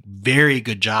very, very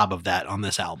good job of that on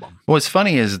this album. What's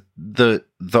funny is the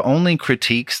only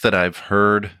critiques that I've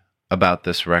heard about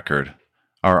this record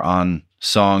are on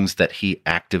songs that he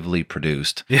actively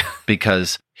produced. Yeah.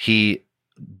 Because he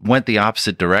went the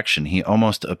opposite direction. He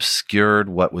almost obscured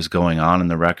what was going on in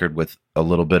the record with a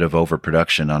little bit of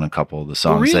overproduction on a couple of the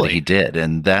songs that he did.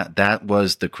 And that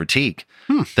was the critique,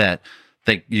 that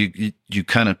you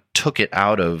kind of took it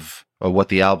out of what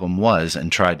the album was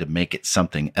and tried to make it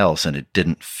something else, and it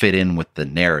didn't fit in with the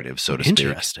narrative, so to speak.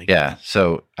 Interesting. Yeah,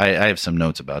 so I have some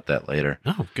notes about that later.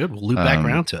 Oh, good. We'll loop back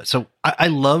around to it. So I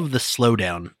love the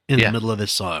slowdown in the middle of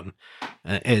this song.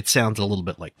 It sounds a little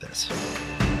bit like this.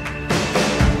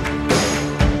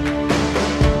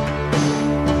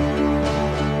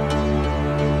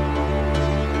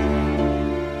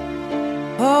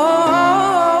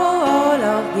 All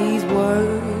of these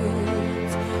words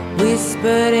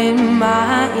whispered in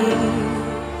my ear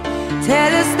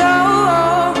tell a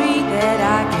story that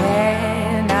I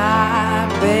cannot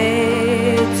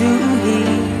bear to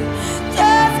hear.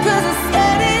 Just 'cause I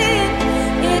said it,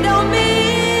 it don't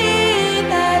mean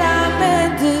that I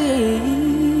meant it.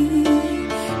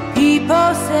 People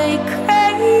say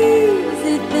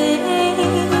crazy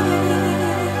things.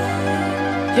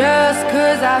 Just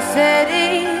 'cause I said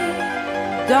it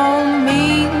don't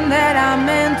mean that I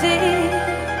meant it.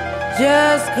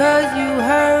 Just 'cause you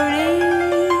heard it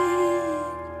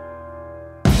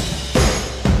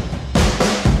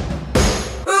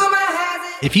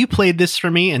If you played this for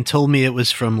me and told me it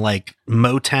was from like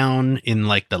Motown in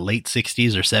like the late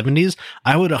 60s or 70s,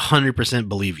 I would 100%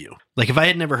 believe you. Like if I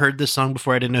had never heard this song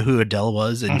before, I didn't know who Adele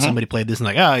was, and somebody played this and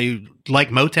like, oh, you like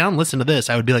Motown? Listen to this.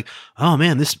 I would be like, oh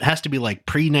man, this has to be like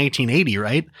pre-1980,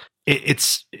 right?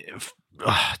 It's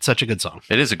such a good song.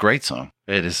 It is a great song.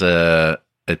 It is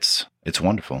it's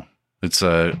wonderful. It's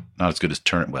not as good as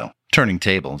Turning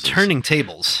Tables. Turning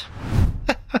Tables.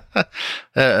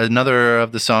 Another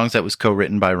of the songs that was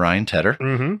co-written by Ryan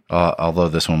Tedder, although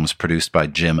this one was produced by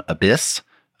Jim Abyss.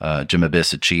 Jim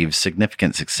Abyss achieved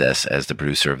significant success as the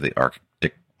producer of the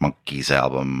Arctic Monkeys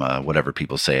album, Whatever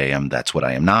People Say I Am, That's What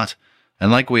I Am Not.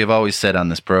 And like we have always said on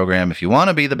this program, if you want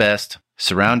to be the best,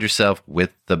 surround yourself with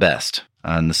the best.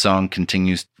 And the song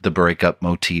continues the breakup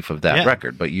motif of that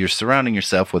record, but you're surrounding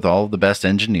yourself with all the best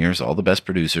engineers, all the best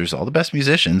producers, all the best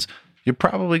musicians. You're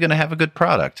probably going to have a good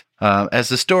product. As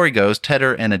the story goes,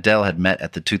 Tedder and Adele had met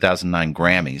at the 2009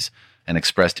 Grammys and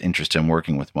expressed interest in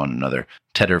working with one another.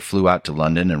 Tedder flew out to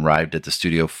London and arrived at the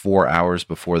studio 4 hours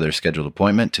before their scheduled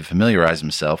appointment to familiarize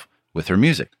himself with her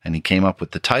music. And he came up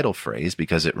with the title phrase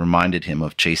because it reminded him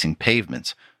of Chasing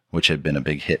Pavements, which had been a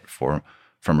big hit from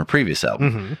her previous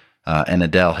album. And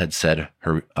Adele had said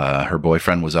her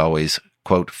boyfriend was always,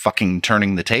 quote, fucking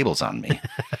turning the tables on me.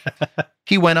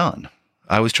 He went on.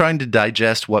 I was trying to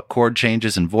digest what chord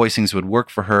changes and voicings would work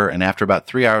for her, and after about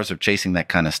 3 hours of chasing that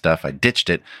kind of stuff, I ditched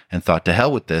it and thought, to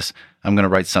hell with this, I'm going to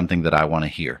write something that I want to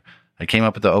hear. I came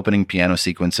up with the opening piano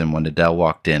sequence, and when Adele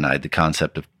walked in, I had the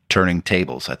concept of turning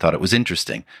tables. I thought it was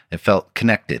interesting. It felt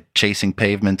connected. Chasing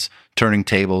pavements, turning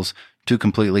tables, two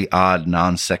completely odd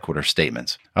non sequitur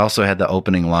statements. I also had the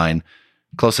opening line,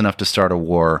 close enough to start a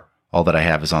war, all that I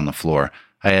have is on the floor.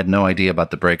 I had no idea about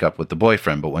the breakup with the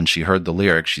boyfriend, but when she heard the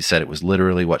lyrics, she said it was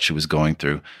literally what she was going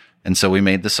through. And so we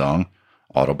made the song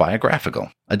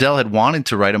autobiographical. Adele had wanted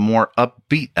to write a more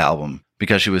upbeat album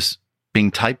because she was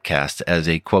being typecast as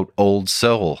a, quote, old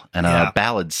soul and a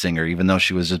ballad singer, even though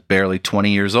she was just barely 20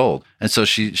 years old. And so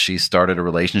she started a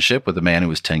relationship with a man who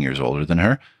was 10 years older than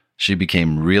her. She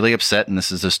became really upset, and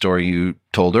this is a story you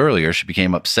told earlier. She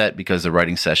became upset because the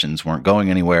writing sessions weren't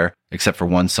going anywhere, except for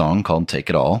one song called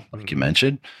Take It All, like you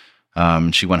mentioned.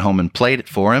 She went home and played it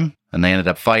for him, and they ended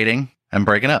up fighting and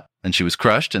breaking up. And she was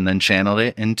crushed and then channeled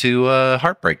it into a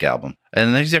heartbreak album.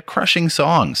 And these are crushing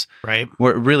songs. Right.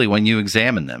 Where really, when you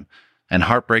examine them, and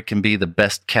heartbreak can be the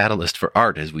best catalyst for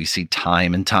art, as we see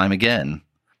time and time again.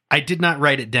 I did not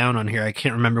write it down on here. I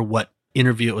can't remember what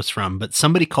interview it was from, but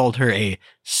somebody called her a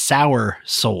sour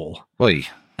soul. Oy.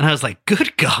 And I was like,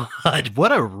 good God,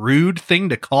 what a rude thing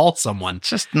to call someone. It's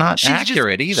just not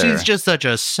accurate either. She's just such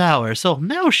a sour soul.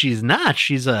 No, she's not.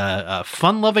 She's a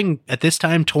fun-loving, at this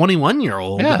time,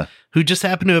 21-year-old who just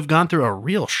happened to have gone through a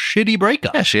real shitty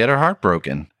breakup. Yeah, she had her heart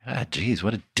broken. Ah, geez,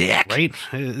 what a dick. Right?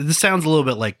 This sounds a little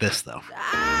bit like this, though.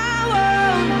 I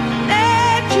won't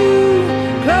let you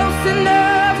close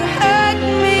enough to hurt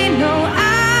me. No,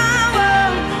 I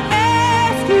won't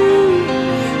ask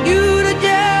you to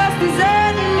just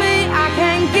desert me. I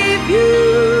can't give you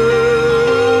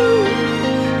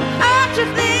what you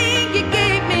think you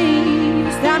gave me.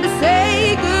 It's time to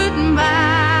say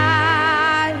goodbye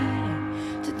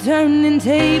to turning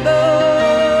tables.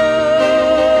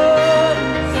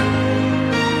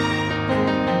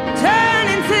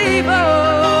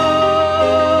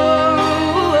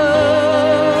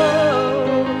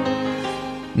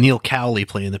 Neil Cowley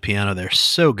playing the piano there.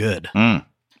 So good.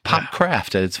 Pop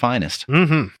craft at its finest.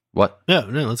 Mm-hmm. What? No,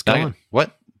 let's go on.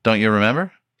 What? Don't you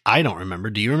remember? I don't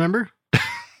remember. Do you remember?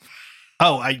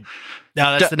 No,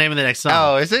 that's the name of the next song.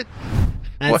 Oh, is it?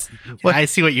 What? I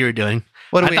see what you were doing.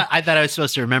 I thought I was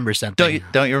supposed to remember something.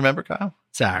 Don't you remember, Kyle?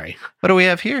 Sorry. What do we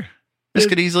have here? This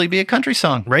could easily be a country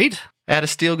song. Right? Add a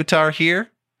steel guitar here.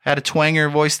 Add a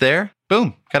twanger voice there.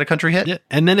 Boom. Got a country hit. Yeah.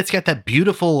 And then it's got that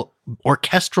beautiful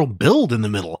orchestral build in the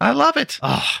middle. I love it.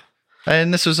 Oh.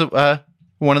 And this was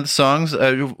one of the songs.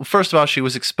 First of all, she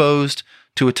was exposed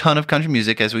to a ton of country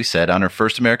music, as we said, on her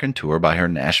first American tour by her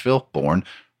Nashville-born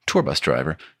tour bus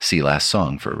driver. See last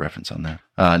song for a reference on that.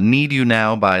 Need You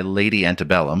Now by Lady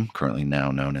Antebellum, currently now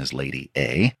known as Lady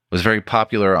A, was very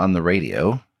popular on the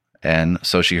radio, and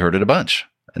so she heard it a bunch.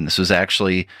 And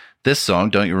this song,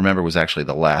 Don't You Remember, was actually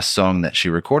the last song that she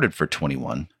recorded for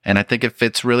 21. And I think it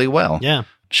fits really well. Yeah.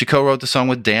 She co-wrote the song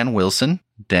with Dan Wilson.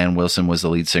 Dan Wilson was the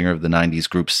lead singer of the 90s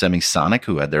group Semisonic,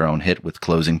 who had their own hit with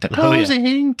Closing Time.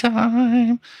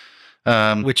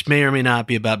 Which may or may not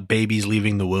be about babies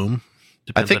leaving the womb.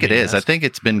 I think it is. I think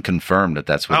it's been confirmed that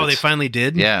that's what they finally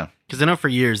did? Yeah. Because I know for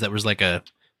years that was like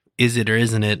is it or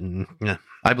isn't it? And yeah.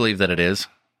 I believe that it is.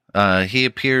 He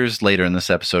appears later in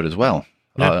this episode as well.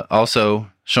 Yeah. Also,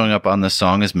 showing up on the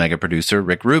song is mega producer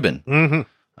Rick Rubin. Mm-hmm.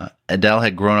 Adele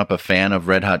had grown up a fan of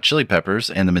Red Hot Chili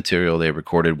Peppers and the material they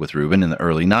recorded with Rubin in the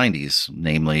early 90s,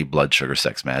 namely Blood Sugar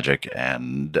Sex Magic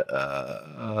and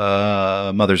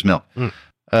Mother's Milk.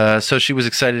 So she was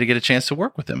excited to get a chance to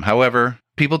work with him. However,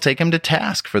 people take him to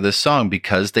task for this song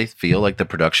because they feel like the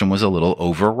production was a little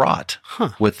overwrought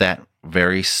with that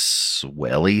very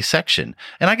swelly section.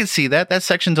 And I can see that. That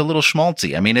section's a little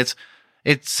schmaltzy. I mean, it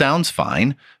sounds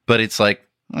fine, but it's like,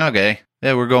 okay,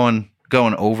 yeah, we're going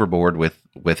overboard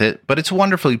with it, but it's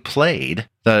wonderfully played.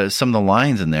 Some of the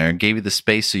lines in there gave you the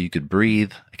space so you could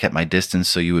breathe. I kept my distance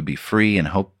so you would be free and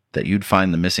hope that you'd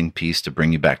find the missing piece to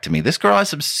bring you back to me. This girl has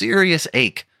some serious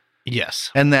ache.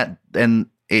 Yes. And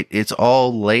it's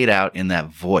all laid out in that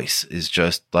voice is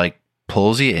just like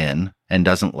pulls you in and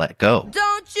doesn't let go.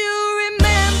 Don't you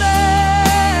remember?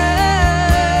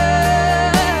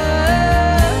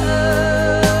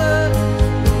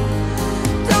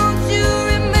 Don't you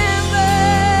remember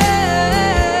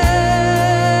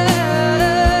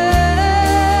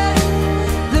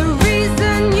the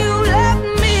reason you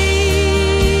left me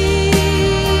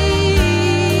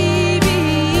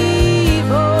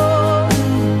before?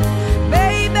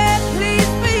 Baby,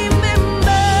 please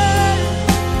remember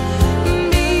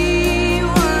me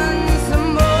once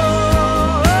more.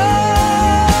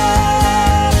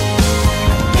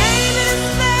 Gave it a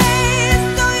space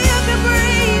so you could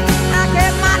breathe. I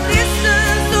kept my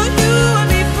distance so you would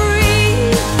be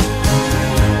free.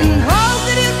 And hope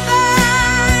that you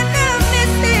find the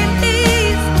missing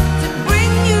piece to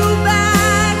bring you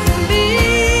back to me.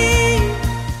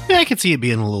 Yeah, I could see it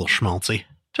being a little schmaltzy.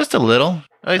 Just a little.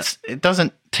 It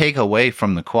doesn't take away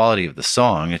from the quality of the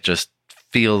song. It just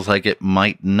feels like it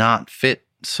might not fit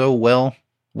so well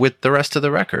with the rest of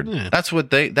the record. Yeah. That's what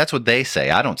they say.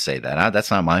 I don't say that. That's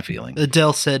not my feeling.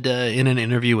 Adele said in an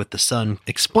interview with The Sun,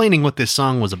 explaining what this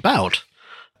song was about,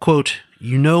 quote,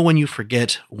 "You know when you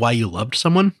forget why you loved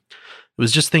someone? It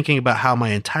was just thinking about how my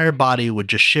entire body would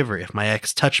just shiver if my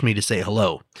ex touched me to say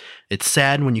hello. It's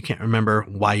sad when you can't remember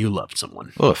why you loved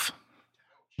someone." Oof.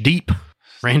 Deep.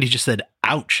 Randy just said,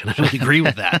 ouch, and I would agree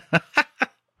with that.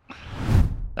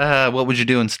 What would you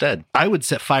do instead? I would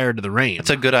set fire to the rain. That's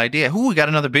a good idea. Ooh, we got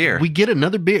another beer. We get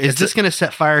another beer. Is this going to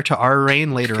set fire to our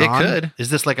rain later It on? could.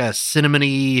 Is this like a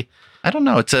cinnamony? I don't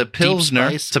know. It's a Pilsner.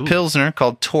 spice? It's a Ooh. Pilsner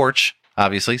called Torch.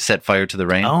 Obviously, set fire to the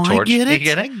rain. Oh, Torch. I get it. You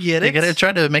get it? I get it. You get it?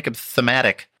 Try to make it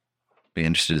thematic. Be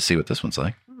interested to see what this one's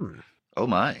like. Oh,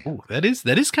 my. Ooh, that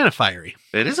is kind of fiery.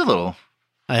 It is a little.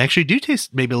 I actually do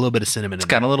taste maybe a little bit of cinnamon. It's in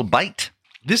got a little bite.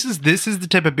 This is the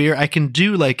type of beer I can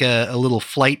do like a little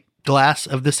flight glass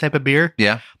of this type of beer.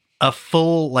 Yeah. A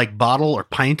full like bottle or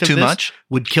pint of Too this much?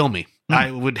 would kill me.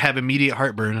 I would have immediate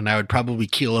heartburn and I would probably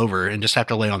keel over and just have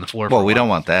to lay on the floor. Well, we don't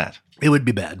want that. It would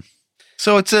be bad.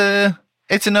 So it's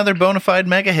another bona fide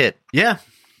mega hit. Yeah.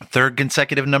 Third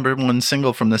consecutive #1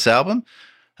 single from this album,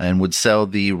 and would sell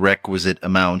the requisite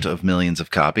amount of millions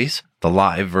of copies. The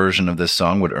live version of this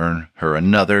song would earn her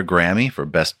another Grammy for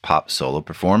Best Pop Solo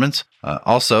Performance.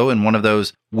 Also, in one of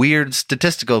those weird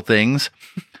statistical things,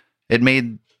 it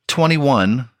made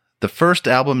 21, the first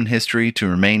album in history to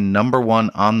remain #1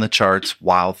 on the charts,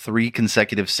 while 3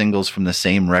 consecutive singles from the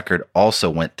same record also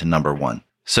went to #1.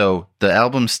 So the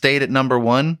album stayed at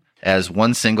 #1 as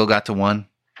one single got to 1,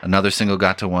 another single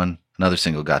got to 1, another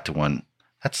single got to 1.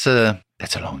 That's a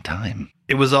long time.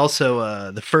 It was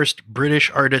also the first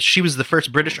British artist. She was the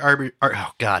first British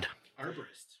the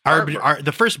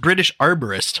first British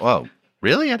arborist. Whoa,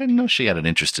 really? I didn't know she had an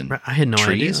interest in I had no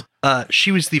trees. idea.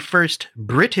 She was the first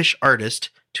British artist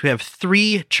to have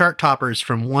 3 chart toppers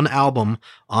from one album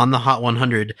on the Hot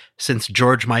 100 since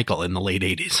George Michael in the late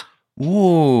 80s.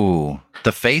 Ooh,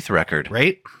 the Faith record.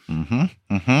 Right?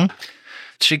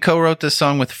 She co-wrote this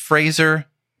song with Fraser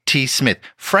T. Smith.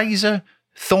 Fraser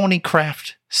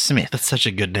Thornycraft Smith. That's such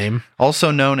a good name. Also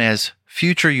known as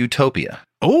Future Utopia.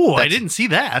 Oh, I didn't see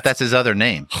that. That's his other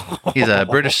name. He's a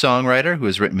British songwriter who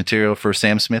has written material for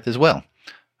Sam Smith as well.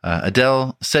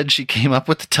 Adele said she came up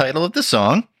with the title of the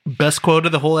song best quote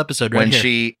of the whole episode right when here.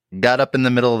 she got up in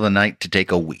the middle of the night to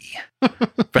take a wee.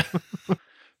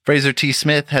 Fraser T.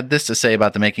 Smith had this to say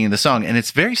about the making of the song, and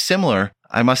it's very similar,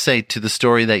 I must say, to the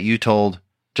story that you told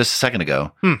just a second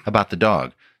ago about the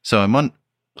dog. So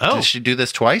did she do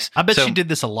this twice? I bet So she did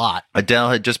this a lot. Adele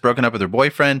had just broken up with her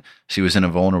boyfriend. She was in a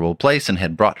vulnerable place and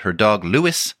had brought her dog,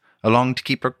 Lewis, along to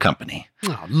keep her company.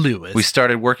 Oh, Lewis. We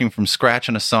started working from scratch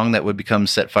on a song that would become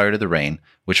Set Fire to the Rain,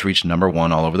 which reached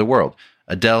 #1 all over the world.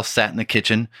 Adele sat in the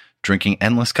kitchen, drinking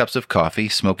endless cups of coffee,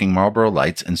 smoking Marlboro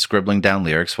Lights, and scribbling down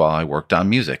lyrics while I worked on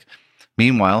music.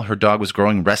 Meanwhile, her dog was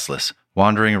growing restless,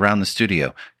 wandering around the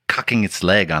studio, cocking its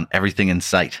leg on everything in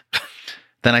sight.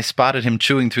 Then I spotted him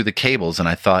chewing through the cables, and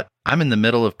I thought, I'm in the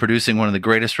middle of producing one of the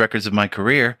greatest records of my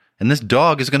career, and this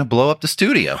dog is going to blow up the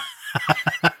studio.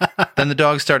 Then the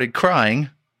dog started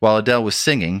crying while Adele was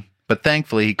singing, but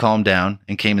thankfully he calmed down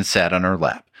and came and sat on her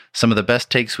lap. Some of the best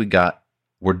takes we got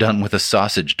were done with a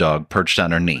sausage dog perched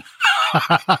on her knee.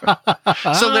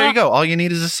 So there you go. All you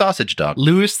need is a sausage dog.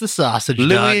 Louis the sausage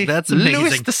dog. That's amazing.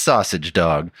 Louis the sausage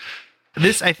dog.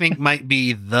 This, I think, might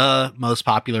be the most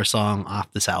popular song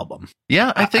off this album.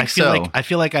 Yeah, I think so. I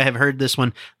feel like I have heard this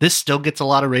one. This still gets a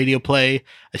lot of radio play.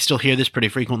 I still hear this pretty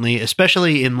frequently,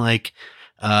 especially in like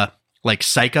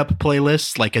psych up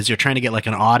playlists. Like as you're trying to get like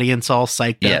an audience all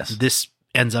psyched up, this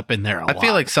ends up in there a lot. I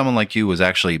feel like Someone Like You was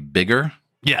actually bigger.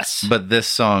 Yes. But this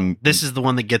song... This is the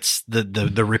one that gets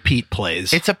the repeat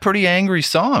plays. It's a pretty angry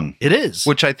song. It is.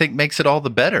 Which I think makes it all the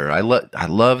better. I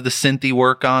love the synthy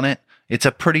work on it. It's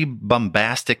a pretty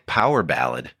bombastic power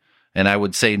ballad. And I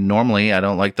would say normally I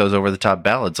don't like those over-the-top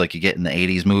ballads like you get in the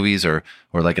 80s movies or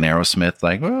like an Aerosmith,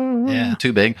 like,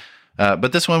 too big.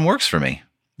 But this one works for me.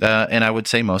 And I would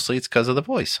say mostly it's because of the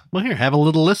voice. Well, here, have a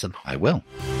little listen. I will.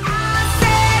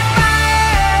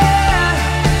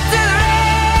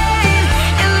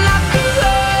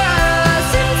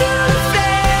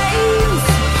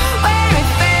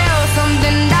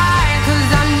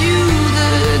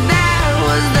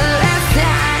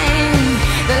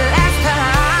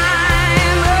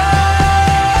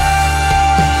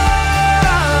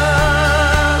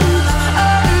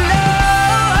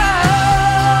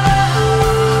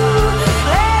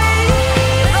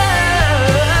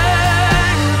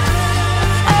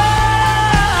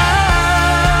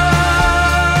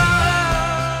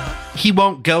 He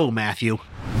Won't Go, Matthew.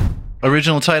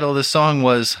 Original title of this song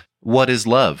was What Is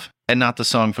Love? And not the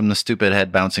song from the stupid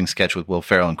head bouncing sketch with Will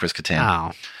Ferrell and Chris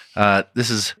Kattan. Oh. This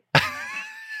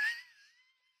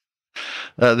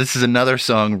is another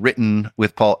song written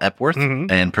with Paul Epworth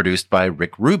and produced by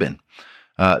Rick Rubin.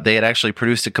 They had actually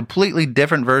produced a completely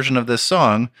different version of this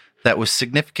song that was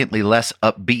significantly less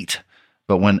upbeat.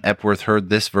 But when Epworth heard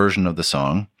this version of the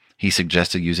song, he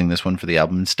suggested using this one for the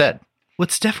album instead. Well,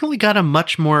 it's definitely got a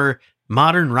much more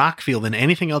modern rock feel than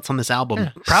anything else on this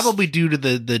album, probably due to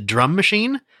the drum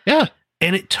machine. Yeah.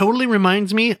 And it totally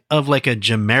reminds me of like a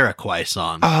Jamiroquai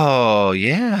song. Oh,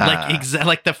 yeah.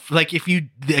 Like if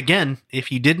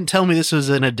you didn't tell me this was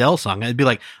an Adele song, I'd be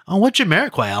like, oh, what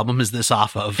Jamiroquai album is this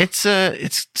off of?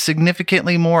 It's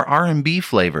significantly more R&B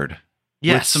flavored.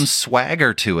 Yes. With some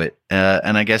swagger to it.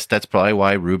 And I guess that's probably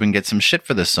why Rubin gets some shit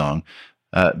for this song.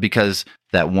 Because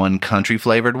that one country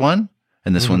flavored one,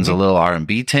 and this one's a little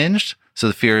R&B tinged. So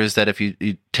the fear is that if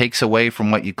it takes away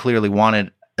from what you clearly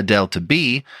wanted Adele to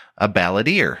be, a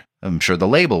balladeer. I'm sure the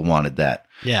label wanted that.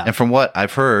 Yeah. And from what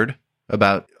I've heard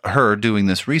about her doing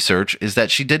this research is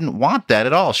that she didn't want that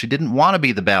at all. She didn't want to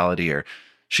be the balladeer.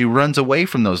 She runs away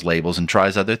from those labels and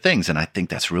tries other things. And I think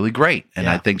that's really great. And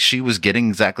I think she was getting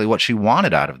exactly what she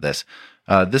wanted out of this.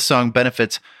 This song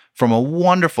benefits from a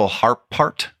wonderful harp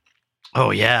part.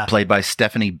 Oh, yeah. Played by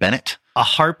Stephanie Bennett. A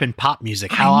harp and pop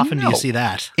music. How often do you see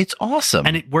that? It's awesome.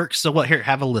 And it works so well. Here,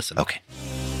 have a listen. Okay.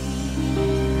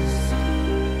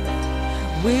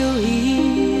 Will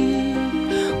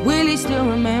he still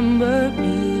remember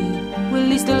me?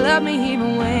 Will he still love me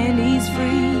even when he's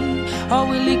free? Or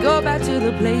will he go back to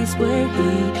the place where he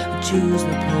would choose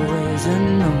the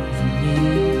poison over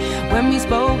me? When we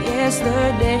spoke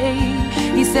yesterday,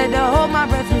 he said to hold my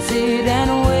breath and sit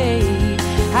and wait.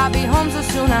 I'll be home so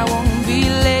soon I won't be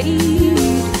late.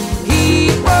 He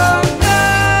won't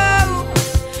go.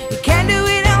 He can't do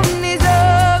it on his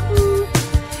own.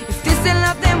 If this ain't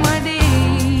love, then what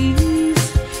is?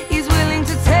 He's willing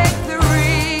to take the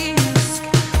risk.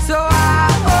 So I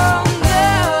won't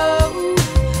go.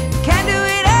 He can't do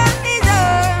it on his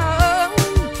own.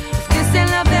 If this ain't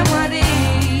love, then what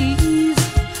is?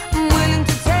 I'm willing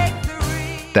to take the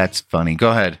risk. That's funny.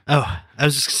 Go ahead. Oh, I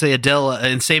was just going to say, Adele,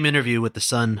 in same interview with The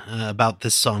Sun about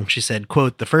this song, she said,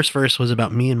 quote, the first verse was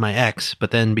about me and my ex, but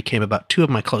then became about two of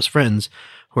my close friends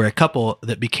who are a couple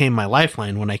that became my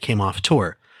lifeline when I came off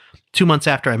tour. 2 months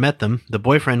after I met them, the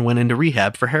boyfriend went into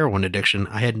rehab for heroin addiction.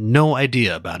 I had no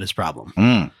idea about his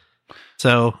problem.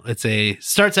 So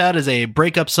starts out as a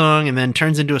breakup song and then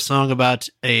turns into a song about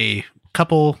a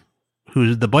couple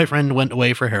who the boyfriend went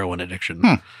away for heroin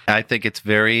addiction. I think it's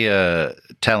very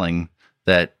telling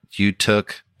that you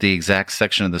took the exact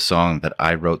section of the song that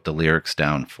I wrote the lyrics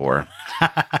down for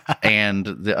and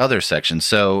the other section.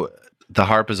 So the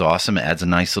harp is awesome. It adds a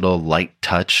nice little light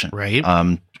touch, right?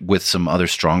 With some other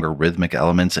stronger rhythmic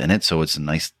elements in it. So it's a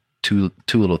nice two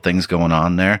little things going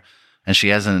on there. and she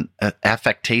has an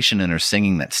affectation in her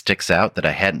singing that sticks out that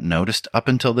I hadn't noticed up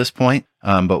until this point,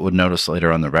 but would notice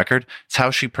later on the record. It's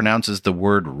how she pronounces the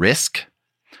word risk.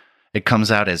 It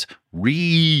comes out as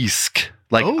risk,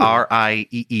 like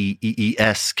Rieeesk.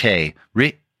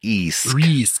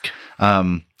 Risk.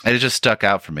 And it just stuck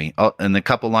out for me. Oh, and the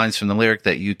couple lines from the lyric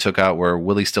that you took out were,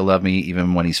 will he still love me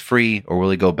even when he's free, or will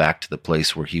he go back to the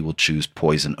place where he will choose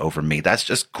poison over me? That's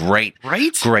just great.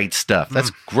 Right? Great stuff.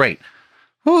 That's great.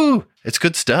 Woo! It's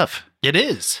good stuff. It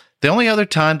is. The only other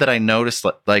time that I noticed,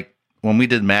 like when we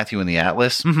did Matthew and the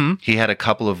Atlas, he had a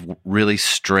couple of really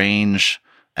strange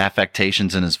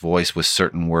affectations in his voice with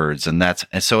certain words, and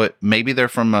so maybe they're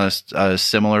from a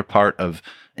similar part of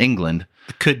England.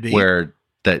 It could be where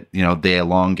that they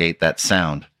elongate that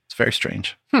sound. It's very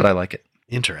strange, but I like it.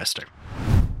 Interesting.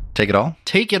 Take it all.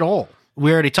 Take it all.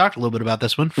 We already talked a little bit about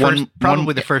this one.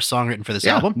 Probably the first song written for this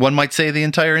album. One might say the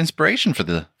entire inspiration for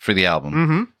the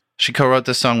album. She co-wrote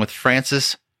this song with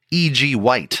Francis E.G.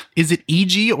 White. Is it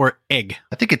E.G. or Egg?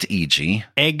 I think it's E.G.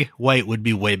 Egg White would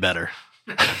be way better.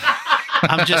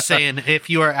 I'm just saying, if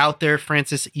you are out there,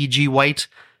 Francis E.G. White,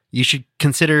 you should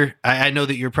consider, I know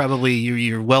that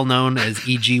you're well known as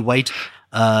E.G. White.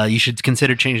 You should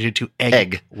consider changing it to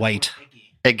Egg White.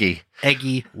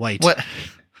 Eggy White. What?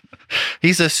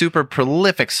 He's a super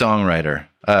prolific songwriter,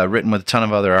 written with a ton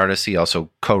of other artists. He also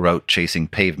co-wrote Chasing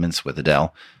Pavements with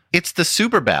Adele. It's the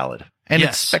super ballad, and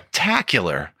it's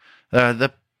spectacular.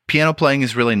 The piano playing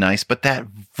is really nice, but that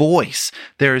voice,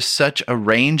 there is such a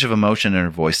range of emotion in her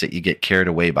voice that you get carried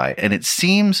away by it. And it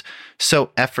seems so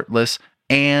effortless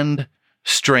and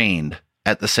strained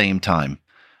at the same time.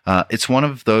 It's one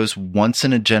of those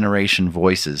once-in-a-generation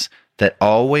voices that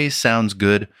always sounds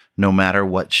good no matter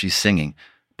what she's singing,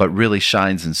 but really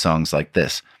shines in songs like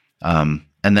this. And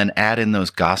then add in those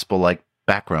gospel-like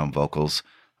background vocals,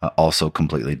 also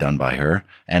completely done by her,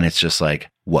 and it's just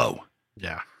like, whoa.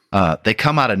 Yeah. They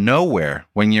come out of nowhere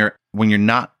when you're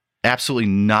not absolutely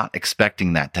not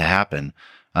expecting that to happen.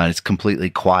 It's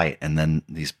completely quiet, and then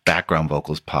these background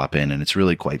vocals pop in, and it's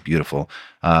really quite beautiful.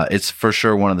 It's for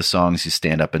sure one of the songs you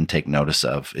stand up and take notice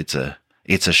of. It's a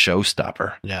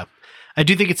showstopper. Yeah, I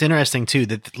do think it's interesting too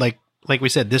that like we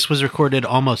said, this was recorded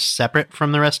almost separate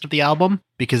from the rest of the album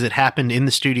because it happened in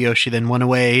the studio. She then went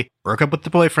away, broke up with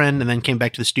the boyfriend, and then came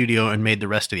back to the studio and made the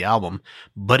rest of the album.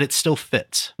 But it still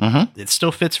fits. It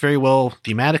still fits very well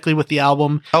thematically with the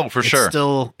album. Oh, for sure.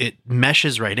 It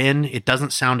meshes right in. It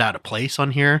doesn't sound out of place on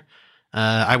here.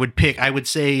 I would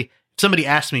say, if somebody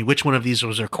asked me which one of these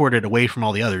was recorded away from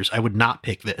all the others, I would not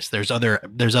pick this. There's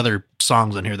other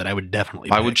songs on here that I would definitely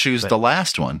pick. I would choose the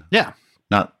last one. Yeah.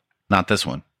 Not this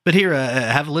one. But here,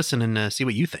 have a listen and see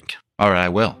what you think. All right, I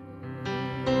will.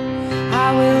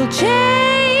 I will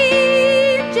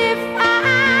change if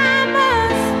I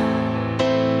must.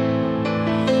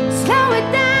 Slow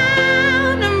it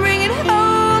down and bring it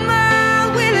home.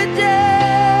 I will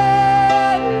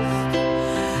adjust.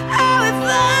 Oh, if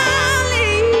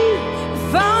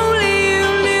only you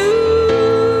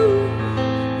knew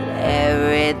that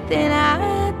everything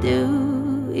I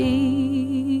do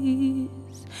is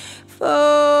for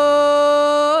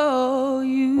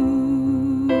you.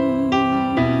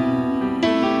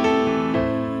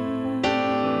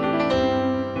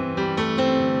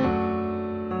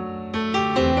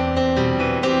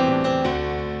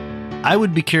 I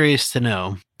would be curious to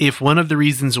know if one of the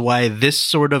reasons why this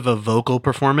sort of a vocal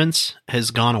performance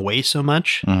has gone away so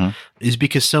much is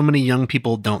because so many young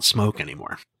people don't smoke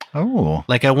anymore. Oh.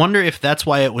 Like, I wonder if that's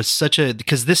why it was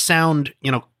because this sound,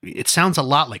 it sounds a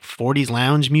lot like 40s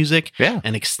lounge music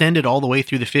and extended all the way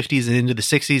through the 50s and into the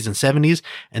 60s and 70s.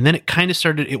 And then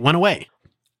it went away.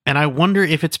 And I wonder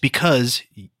if it's because,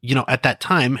 at that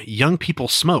time, young people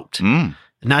smoked.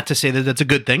 Not to say that that's a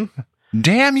good thing.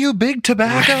 Damn you, big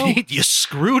tobacco. Right? You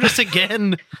screwed us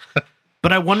again.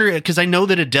 But I wonder, because I know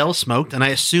that Adele smoked, and I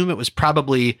assume it was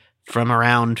probably from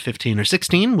around 15 or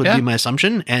 16 would be my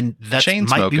assumption. And that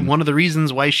might be one of the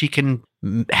reasons why she can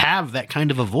have that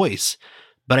kind of a voice.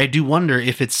 But I do wonder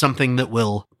if it's something that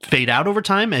will fade out over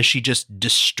time as she just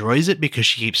destroys it because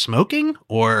she keeps smoking,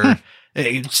 or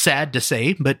sad to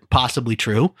say, but possibly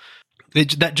true.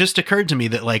 That just occurred to me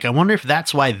that, I wonder if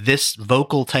that's why this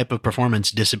vocal type of performance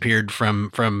disappeared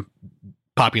from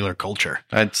popular culture.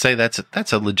 I'd say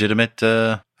that's a legitimate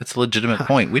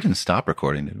point. We didn't stop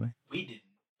recording, did we? We didn't.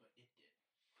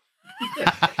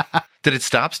 Did it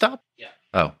stop? Yeah.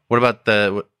 Oh, what about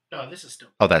the? No, this is still.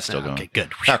 Oh, that's still going. Okay,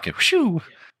 good. Okay. Whew.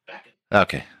 Yeah, back it.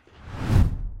 Okay.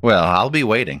 Well, I'll be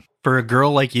waiting. For a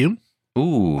girl like you.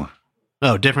 Ooh.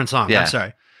 Oh, different song. Yeah. I'm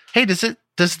sorry. Hey, does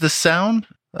the sound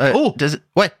Does it?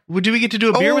 What? Do we get to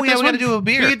do a beer with this one? We got to do a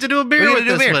beer. We get to do a beer with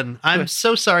this one. I'm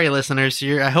so sorry, listeners.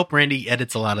 I hope Randy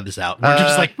edits a lot of this out. We're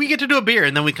just like, we get to do a beer,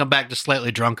 and then we come back just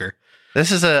slightly drunker.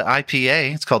 This is a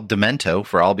IPA. It's called Demento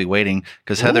for I'll Be Waiting,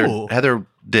 because Heather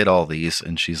did all these,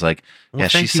 and she's like,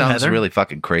 she sounds really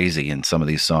fucking crazy in some of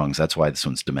these songs. That's why this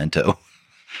one's Demento.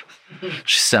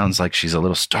 She sounds like she's a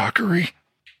little stalkery.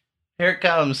 Here it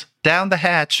comes. Down the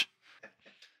hatch.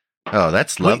 Oh,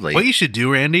 that's lovely. What you should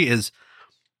do, Randy, is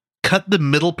cut the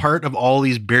middle part of all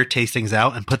these beer tastings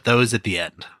out and put those at the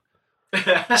end.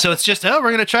 So it's just, we're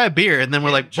going to try a beer. And then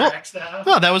we're like,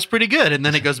 that was pretty good. And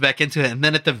then it goes back into it. And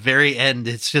then at the very end,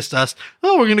 it's just us.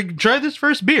 We're going to try this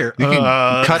first beer. You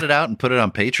can cut it out and put it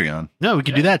on Patreon. No, we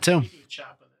can do that too. You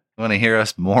want to hear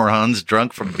us morons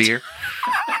drunk from beer?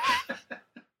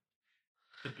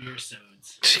 The beer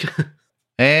sods.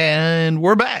 And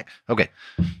we're back. Okay.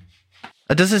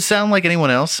 Does it sound like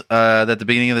anyone else that the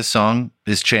beginning of this song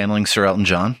is channeling Sir Elton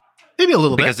John? Maybe a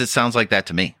little bit. Because it sounds like that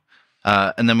to me.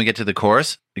 And then we get to the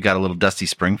chorus. We got a little Dusty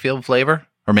Springfield flavor,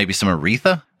 or maybe some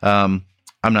Aretha. I'm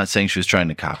not saying she was trying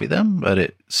to copy them, but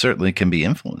it certainly can be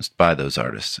influenced by those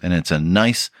artists. And it's a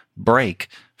nice break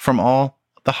from all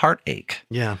the heartache.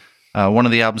 Yeah. One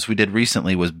of the albums we did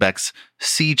recently was Beck's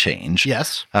Sea Change.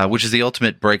 Yes. Which is the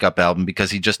ultimate breakup album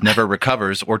because he just never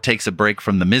recovers or takes a break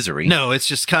from the misery. No, it's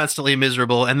just constantly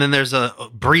miserable. And then there's a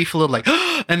brief little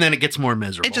and then it gets more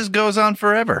miserable. It just goes on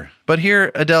forever. But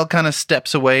here, Adele kind of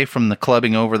steps away from the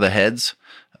clubbing over the heads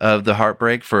of the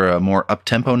heartbreak for a more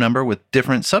up-tempo number with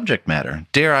different subject matter.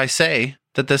 Dare I say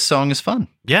that this song is fun.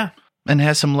 Yeah. And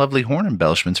has some lovely horn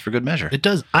embellishments for good measure. It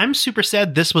does. I'm super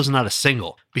sad this was not a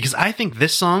single because I think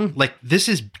this song, this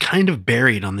is kind of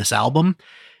buried on this album.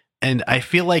 And I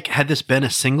feel like had this been a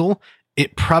single,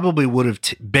 it probably would have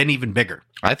been even bigger.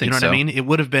 I think so. You know what I mean? It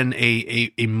would have been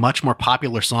a much more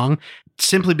popular song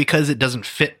simply because it doesn't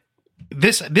fit.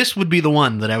 This would be the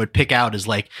one that I would pick out as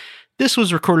this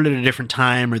was recorded at a different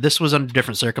time or this was under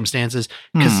different circumstances.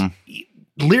 Because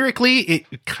lyrically,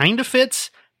 it kind of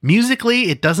fits.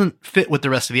 Musically, it doesn't fit with the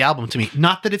rest of the album to me.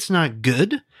 Not that it's not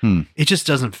good. It just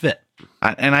doesn't fit.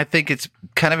 And I think it's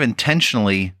kind of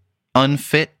intentionally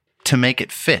unfit to make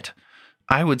it fit.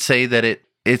 I would say that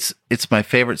it's my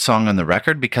favorite song on the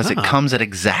record because it comes at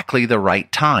exactly the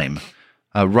right time.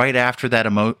 Right after that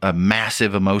a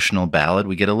massive emotional ballad,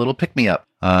 we get a little pick-me-up.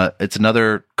 It's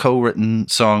another co-written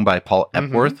song by Paul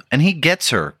Epworth, and he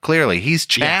gets her, clearly. He's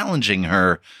challenging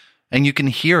her. And you can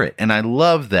hear it. And I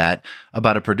love that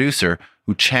about a producer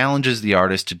who challenges the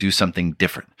artist to do something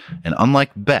different. And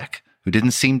unlike Beck, who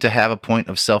didn't seem to have a point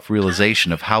of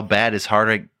self-realization of how bad his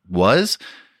heartache was,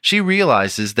 she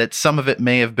realizes that some of it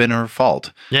may have been her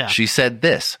fault. Yeah. She said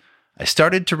this, I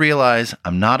started to realize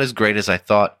I'm not as great as I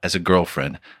thought as a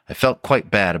girlfriend. I felt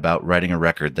quite bad about writing a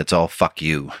record that's all fuck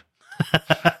you.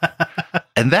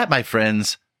 And that, my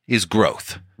friends, is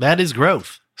growth. That is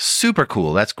growth. Super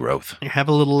cool. That's growth. Have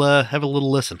a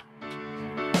little listen.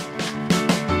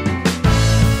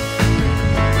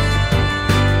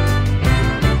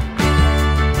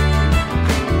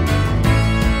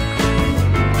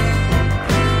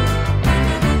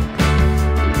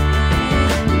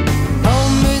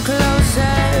 Hold me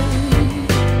closer,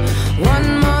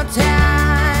 one more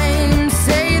time.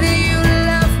 Say that you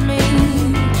love me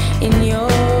in your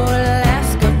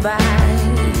last goodbye.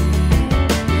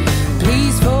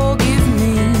 Please forgive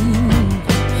me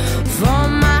for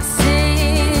my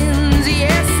sins.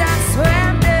 Yes, I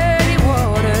swam dirty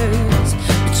waters,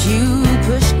 but you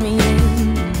pushed me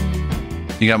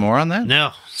in. You got more on that?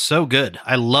 No, so good.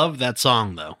 I love that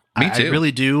song, though. Me too. I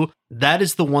really do. That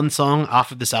is the one song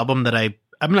off of this album that I'm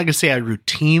not going to say I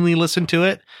routinely listen to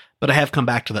it, but I have come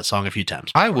back to that song a few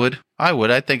times. I would.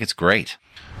 I think it's great.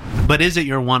 But is it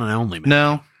your one and only,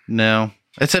 man? No.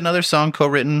 It's another song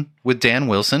co-written with Dan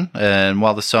Wilson. And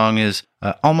while the song is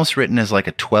almost written as like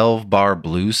a 12-bar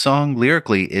blues song,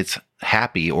 lyrically, it's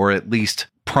happy or at least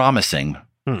promising.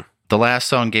 The last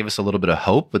song gave us a little bit of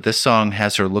hope, but this song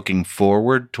has her looking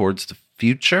forward towards the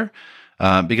future.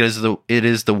 Because it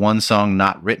is the one song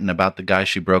not written about the guy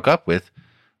she broke up with,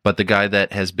 but the guy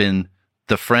that has been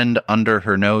the friend under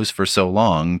her nose for so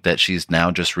long that she's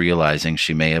now just realizing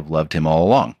she may have loved him all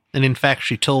along. And in fact,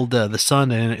 she told The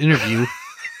Sun in an interview,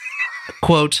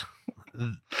 quote,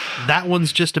 that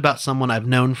one's just about someone I've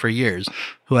known for years,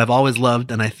 who I've always loved,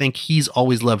 and I think he's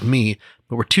always loved me,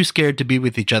 but we're too scared to be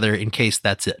with each other in case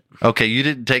that's it. Okay, you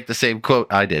didn't take the same quote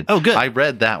I did. Oh, good. I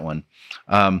read that one.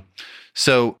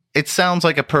 So it sounds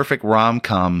like a perfect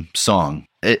rom-com song.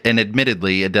 And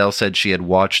admittedly, Adele said she had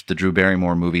watched the Drew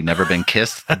Barrymore movie Never Been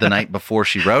Kissed the night before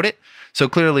she wrote it. So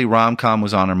clearly rom-com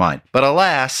was on her mind. But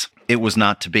alas, it was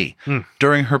not to be.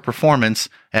 During her performance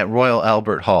at Royal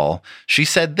Albert Hall, she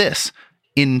said this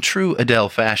in true Adele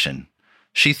fashion.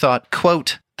 She thought,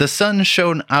 quote, "The sun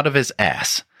shone out of his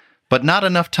ass, but not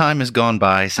enough time has gone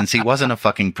by since he wasn't a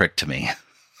fucking prick to me."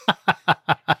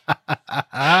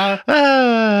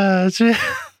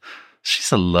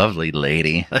 She's a lovely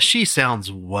lady. She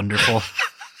sounds wonderful.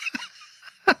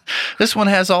 This one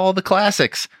has all the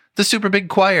classics. The super big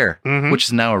choir, which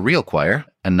is now a real choir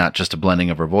and not just a blending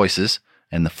of her voices,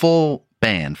 and the full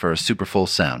band for a super full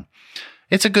sound.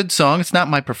 It's a good song. It's not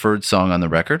my preferred song on the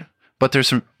record, but there's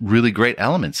some really great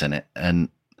elements in it. And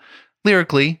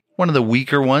lyrically, one of the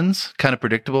weaker ones, kind of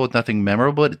predictable with nothing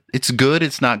memorable. It's good.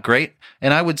 It's not great.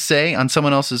 And I would say on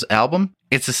someone else's album,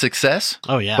 it's a success.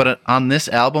 Oh, yeah. But on this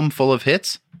album full of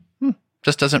hits,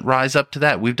 just doesn't rise up to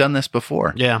that. We've done this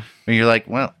before. Yeah. And you're like,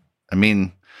 well, I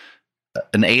mean,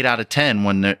 an 8 out of 10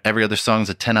 when every other song's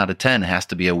a 10 out of 10 has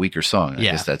to be a weaker song. I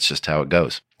guess that's just how it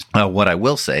goes. What I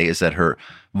will say is that her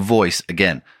voice,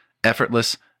 again,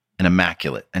 effortless and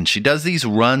immaculate. And she does these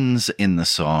runs in the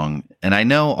song. And I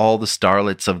know all the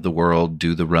starlets of the world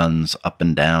do the runs up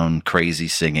and down, crazy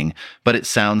singing, but it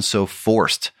sounds so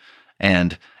forced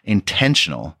and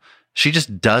intentional. She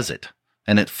just does it.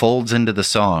 And it folds into the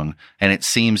song, and it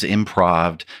seems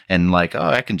improv and like, oh,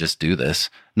 I can just do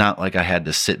this. Not like I had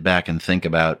to sit back and think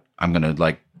about, I'm going to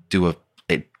like do a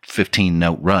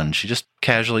 15-note run. She just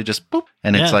casually just boop.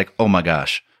 And it's like, oh my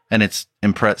gosh. And it's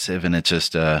impressive. And it's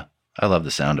just, I love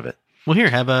the sound of it. Well, here,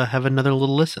 have another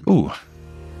little listen. Ooh.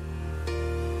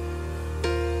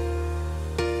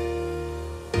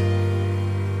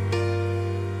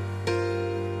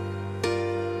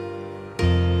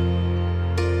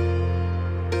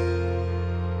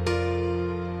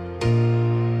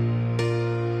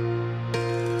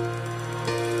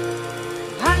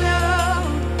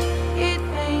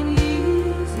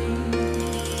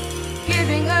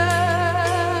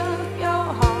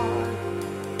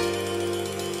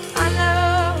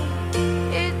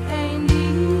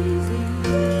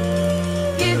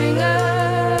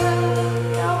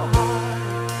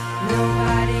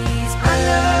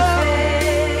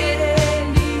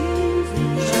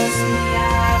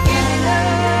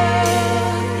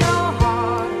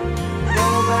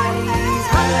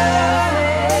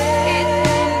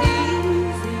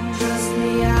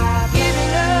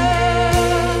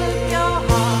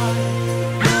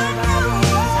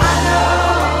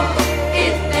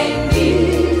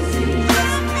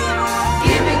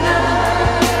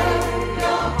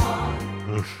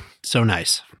 So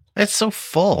nice. It's so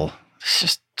full. It's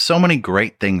just so many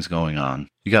great things going on.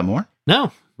 You got more?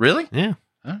 No. Really? Yeah.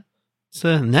 Huh?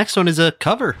 So next one is a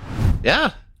cover.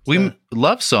 Yeah. We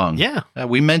love song. Yeah.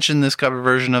 We mentioned this cover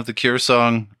version of the Cure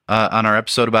song on our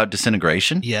episode about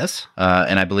Disintegration. Yes.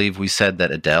 And I believe we said that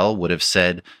Adele would have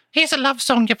said, "Here's a love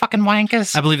song, you fucking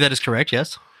wankers." I believe that is correct,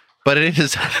 yes. But it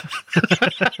is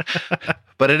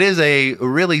but it is a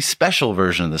really special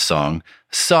version of the song.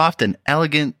 Soft and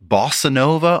elegant bossa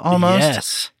nova almost.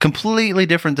 Yes. Completely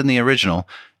different than the original.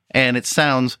 And it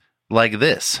sounds like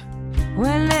this.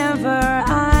 Whenever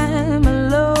I'm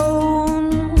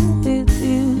alone with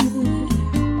you,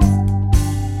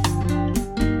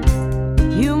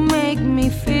 you make me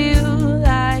feel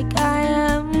like I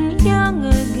am young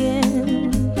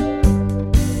again.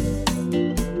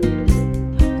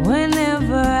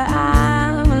 Whenever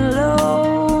I'm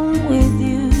alone with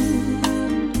you,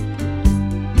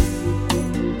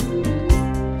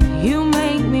 you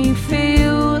make me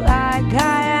feel like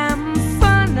I am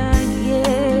fun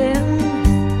again.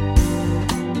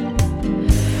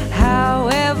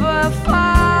 However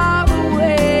far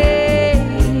away,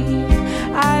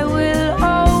 I will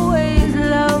always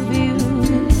love you.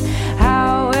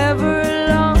 However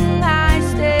long I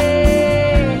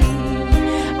stay,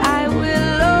 I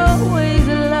will always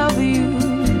love you.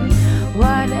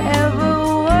 Whatever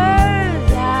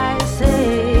words I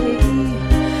say,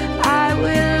 I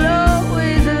will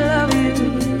always love you.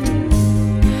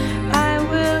 I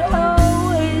will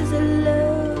always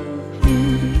love you.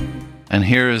 And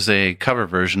here is a cover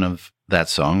version of that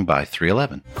song by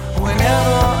 311.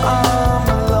 Whenever I'm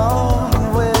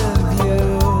alone with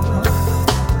you,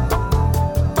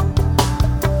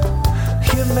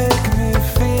 you make me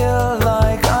feel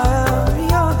like I am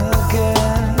young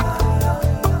again.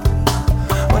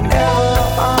 Whenever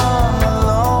I'm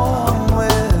alone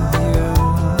with you,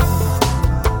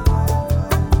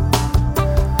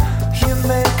 you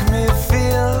make me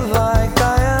feel like I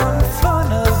am fun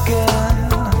again.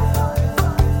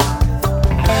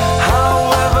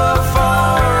 However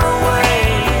far away,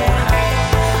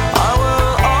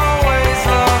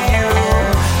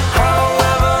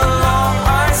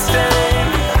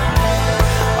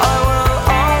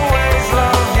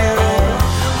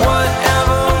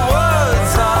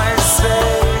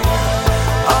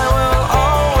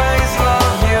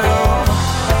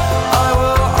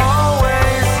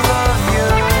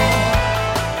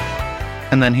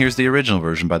 And then here's the original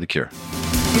version by The Cure.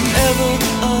 Whenever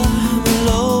I'm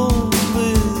alone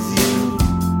with you,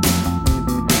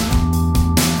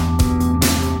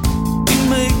 you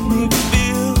make me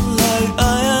feel like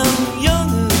I am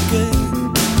young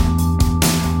again.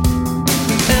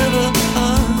 Whenever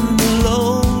I'm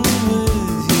alone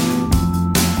with you,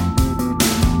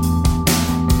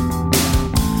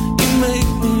 you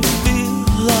make me feel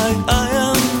like I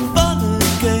am fun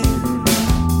again.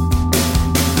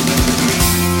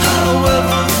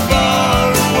 However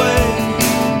far away,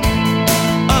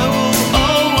 I will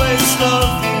always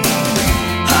love you.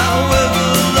 However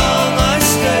long I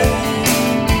stay,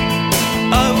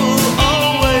 I will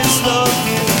always love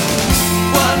you.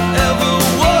 Whatever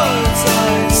words I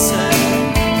say,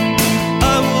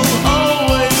 I will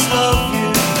always love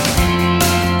you.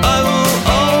 I will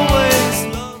always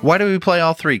love you. Why do we play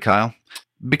all three, Kyle?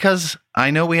 Because I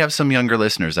know we have some younger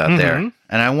listeners out there,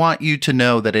 and I want you to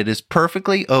know that it is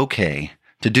perfectly okay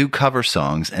to do cover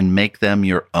songs and make them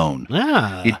your own.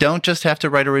 Ah. You don't just have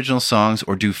to write original songs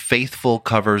or do faithful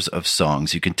covers of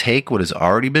songs. You can take what has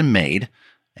already been made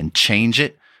and change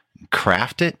it,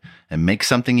 craft it, and make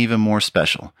something even more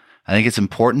special. I think it's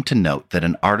important to note that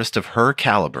an artist of her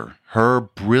caliber, her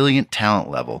brilliant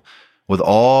talent level, with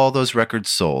all those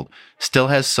records sold, still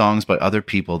has songs by other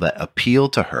people that appeal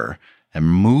to her and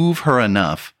move her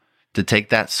enough to take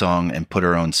that song and put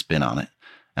her own spin on it.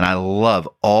 And I love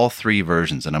all three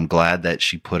versions, and I'm glad that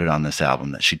she put it on this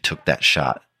album, that she took that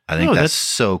shot. I think that's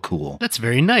so cool. That's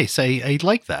very nice. I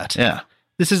like that. Yeah.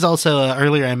 This is also,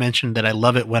 earlier I mentioned that I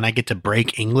love it when I get to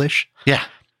break English. Yeah.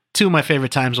 Two of my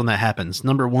favorite times when that happens.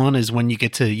 Number one is when you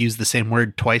get to use the same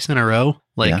word twice in a row.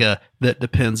 Like, that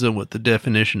depends on what the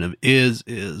definition of is.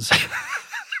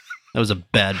 That was a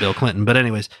bad Bill Clinton. But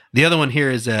anyways, the other one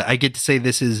here is I get to say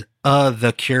this is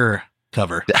The Cure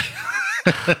cover.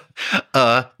 The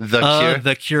Cure.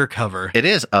 The Cure cover. It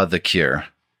is The Cure.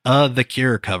 The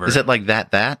Cure cover. Is it like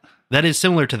that? That is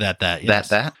similar to that. Yes.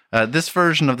 That? This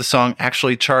version of the song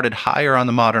actually charted higher on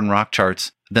the modern rock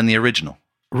charts than the original.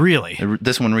 Really?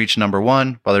 This one reached number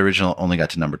 1, while the original only got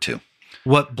to number 2.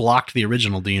 What blocked the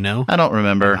original? Do you know? I don't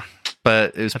remember,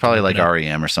 but it was probably like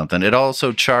REM or something. It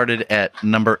also charted at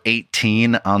number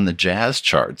 18 on the jazz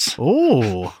charts.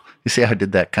 Oh. You see how I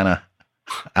did that kind of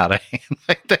out of hand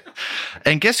like that?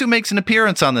 And guess who makes an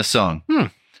appearance on this song?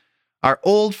 Our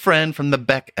old friend from the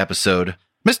Beck episode,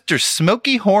 Mr.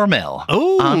 Smokey Hormel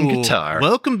on guitar.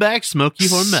 Welcome back, Smokey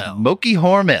Hormel. Smokey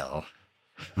Hormel.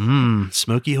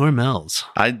 Smokey Hormel's.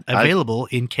 Available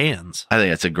in cans. I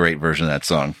think that's a great version of that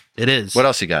song. It is. What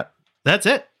else you got? That's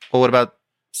it. Well, what about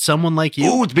Someone Like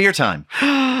You? Ooh, it's beer time.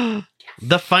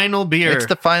 The final beer. It's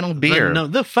the final beer.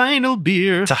 The final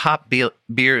beer. It's a hop pale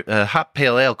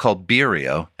ale called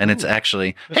Beerio, and it's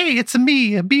actually, hey, it's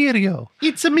me, a Beerio.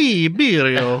 It's a me,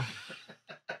 Beerio.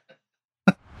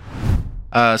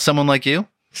 Someone Like You.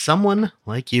 Someone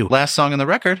Like You. Last song on the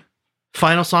record.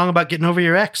 Final song about getting over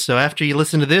your ex. So after you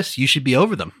listen to this, you should be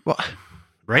over them. Well,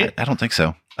 right? I don't think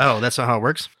so. Oh, that's not how it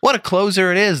works? What a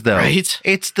closer it is, though. Right?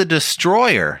 It's the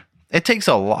Destroyer. It takes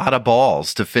a lot of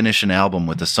balls to finish an album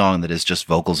with a song that is just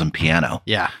vocals and piano.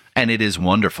 Yeah. And it is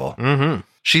wonderful. Mm-hmm.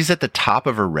 She's at the top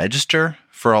of her register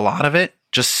for a lot of it,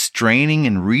 just straining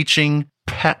and reaching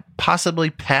possibly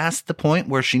past the point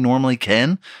where she normally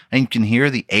can. And you can hear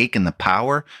the ache and the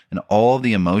power and all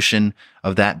the emotion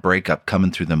of that breakup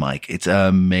coming through the mic. It's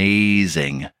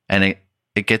amazing. And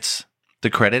it gets the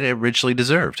credit it richly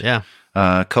deserved. Yeah.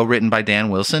 Co-written by Dan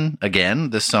Wilson.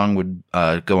 Again, this song would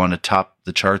go on to top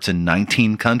the charts in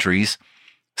 19 countries,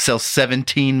 sell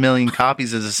 17 million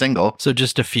copies as a single. So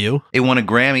just a few. It won a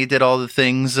Grammy, did all the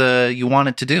things you want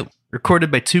it to do.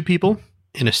 Recorded by 2 people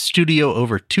in a studio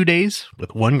over 2 days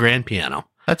with 1 grand piano.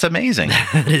 That's amazing.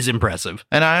 That is impressive.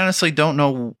 And I honestly don't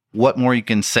know what more you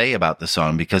can say about the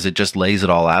song because it just lays it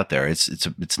all out there.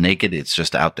 It's naked. It's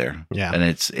just out there. Yeah. And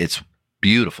it's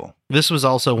beautiful. This was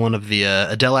also one of the,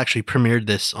 Adele actually premiered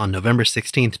this on November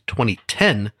 16th,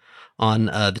 2010 on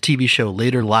the TV show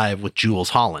Later Live with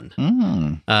Jules Holland.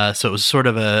 So it was sort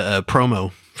of a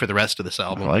promo for the rest of this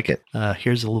album. I like it.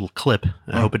 Here's a little clip.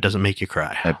 I hope it doesn't make you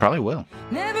cry. It probably will.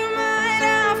 Never mind,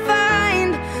 I'll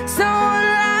find someone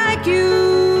like you.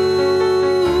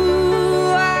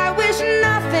 I wish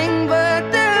nothing but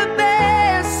the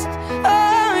best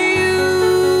of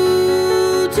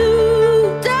you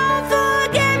too. Don't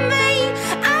forget me,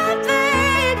 I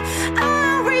think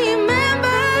I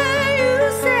remember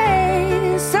you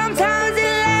say sometimes it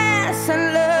lasts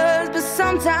and loves, but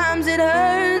sometimes it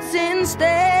hurts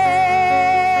instead.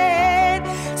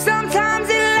 Sometimes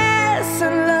it lasts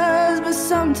and loves, but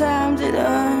sometimes it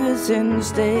hurts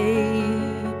instead.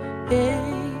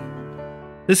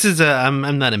 This is,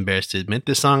 I'm not embarrassed to admit,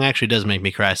 this song actually does make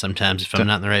me cry sometimes if I'm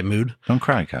not in the right mood. Don't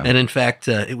cry, Kyle. And in fact,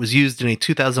 it was used in a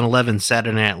 2011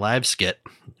 Saturday Night Live skit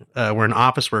where an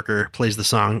office worker plays the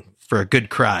song for a good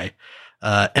cry.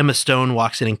 Emma Stone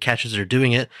walks in and catches her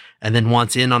doing it and then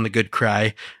wants in on the good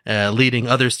cry, leading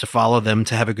others to follow them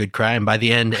to have a good cry. And by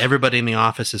the end, everybody in the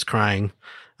office is crying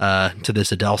to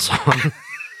this Adele song.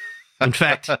 In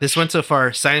fact, this went so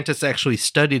far, scientists actually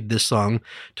studied this song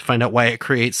to find out why it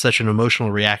creates such an emotional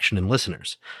reaction in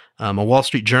listeners. A Wall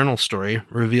Street Journal story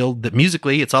revealed that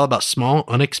musically, it's all about small,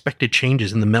 unexpected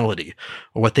changes in the melody,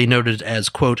 or what they noted as,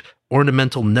 quote,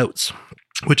 ornamental notes,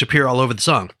 which appear all over the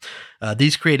song.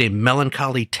 These create a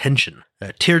melancholy tension.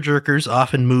 Tearjerkers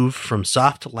often move from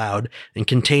soft to loud and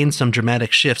contain some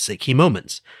dramatic shifts at key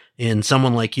moments. In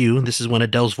Someone Like You, this is when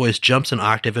Adele's voice jumps an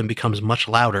octave and becomes much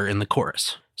louder in the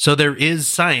chorus. So there is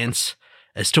science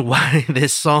as to why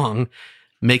this song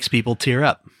makes people tear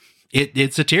up.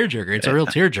 It's a tearjerker. It's a real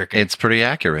tearjerker. It's pretty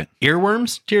accurate.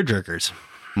 Earworms, tearjerkers.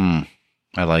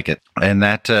 I like it. And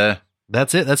That's it.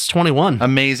 That's 21.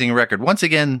 amazing record. Once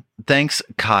again, thanks,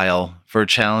 Kyle, for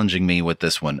challenging me with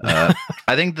this one.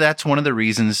 I think that's one of the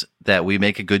reasons that we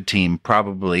make a good team,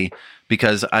 probably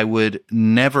because I would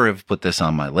never have put this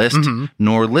on my list,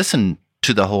 nor listen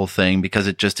to the whole thing because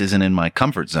it just isn't in my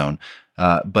comfort zone.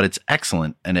 But it's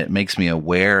excellent, and it makes me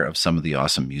aware of some of the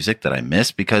awesome music that I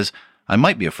miss because I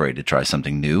might be afraid to try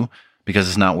something new because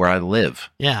it's not where I live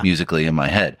musically in my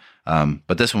head.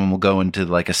 But this one will go into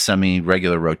like a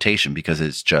semi-regular rotation because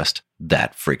it's just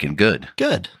that freaking good.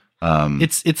 Good.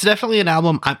 It's definitely an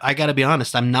album. I got to be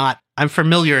honest. I'm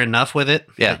familiar enough with it.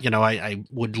 Yeah. You know, I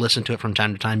would listen to it from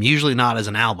time to time, usually not as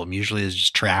an album, usually as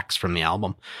just tracks from the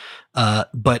album.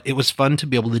 But it was fun to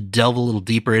be able to delve a little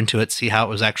deeper into it, see how it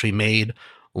was actually made,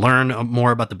 learn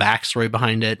more about the backstory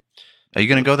behind it. Are you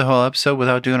going to go the whole episode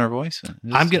without doing our voice?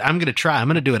 I'm going to try. I'm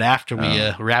going to do it after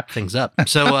we wrap things up.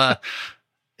 So,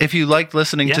 if you liked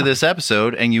listening to this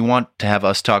episode and you want to have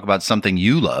us talk about something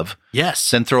you love,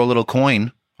 yes, then throw a little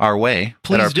coin our way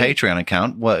Please at our do. Patreon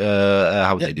account.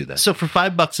 How would they do that? So for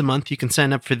 $5 a month, you can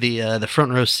sign up for the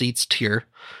front row seats tier,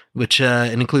 which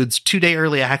it includes 2-day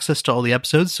early access to all the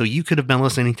episodes. So you could have been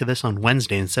listening to this on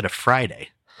Wednesday instead of Friday.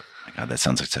 God, that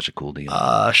sounds like such a cool deal.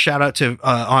 Shout out to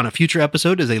on a future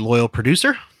episode is a loyal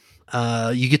producer.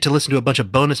 You get to listen to a bunch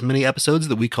of bonus mini episodes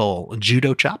that we call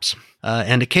Judo Chops,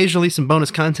 and occasionally some bonus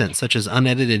content such as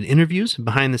unedited interviews,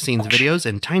 behind the scenes videos,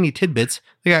 and tiny tidbits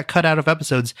that got cut out of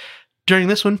episodes. During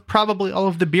this one, probably all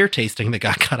of the beer tasting that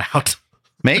got cut out.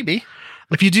 Maybe.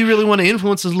 If you do really want to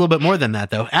influence us a little bit more than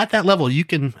that, though, at that level, you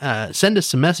can send us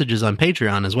some messages on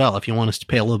Patreon as well if you want us to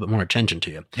pay a little bit more attention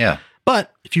to you. Yeah.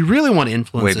 But if you really want to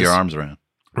influence us... Wave your arms around.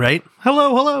 Right?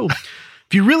 Hello.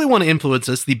 If you really want to influence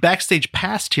us, the Backstage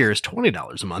Pass tier is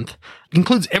 $20 a month. It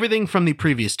includes everything from the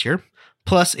previous tier,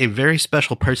 plus a very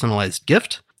special personalized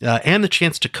gift, and the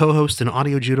chance to co-host an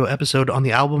Audio Judo episode on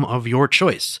the album of your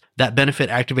choice. That benefit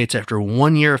activates after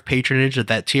 1 year of patronage at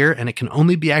that tier, and it can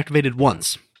only be activated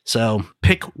once. So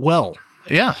pick well.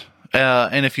 Yeah.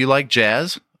 And if you like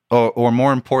jazz, or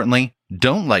more importantly,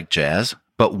 don't like jazz,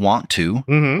 but want to,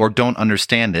 or don't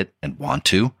understand it and want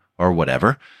to, or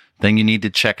whatever, then you need to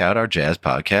check out our jazz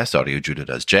podcast, Audio Judo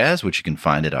Does Jazz, which you can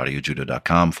find at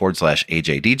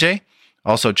audiojudo.com/AJDJ.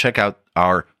 Also, check out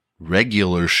our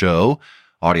regular show,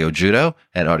 Audio Judo,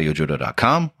 at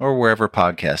audiojudo.com or wherever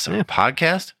podcasts are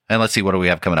podcast. And let's see, what do we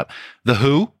have coming up? The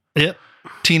Who. Yep.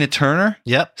 Tina Turner.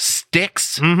 Yep.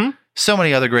 Styx. So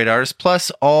many other great artists, plus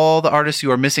all the artists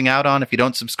you are missing out on if you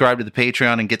don't subscribe to the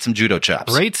Patreon and get some judo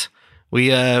chops. Right.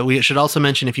 We should also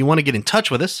mention, if you want to get in touch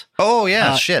with us. Oh,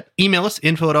 yeah, Email us,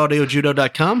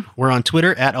 info@audiojudo.com. We're on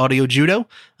Twitter @audiojudo,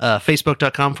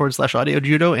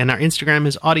 facebook.com/audiojudo, and our Instagram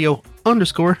is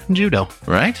audio_judo.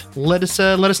 Right? Let us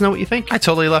know what you think. I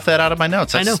totally left that out of my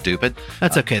notes. That's I know. stupid.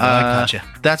 That's okay, though. I got you.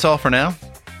 That's all for now.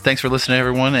 Thanks for listening,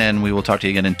 everyone, and we will talk to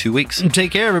you again in 2 weeks.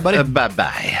 Take care, everybody.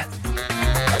 Bye-bye.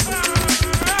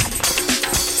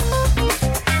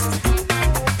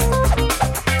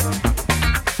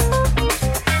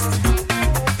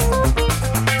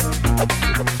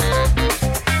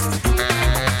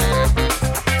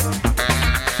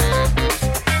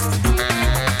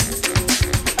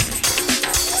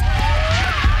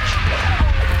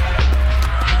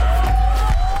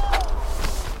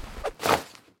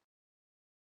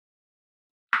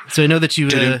 So I know that you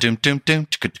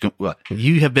What?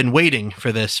 you have been waiting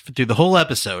for this through the whole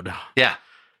episode. Yeah.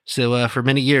 So for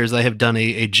many years, I have done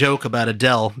a joke about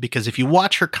Adele because if you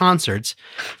watch her concerts,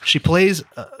 she plays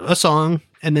a song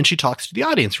and then she talks to the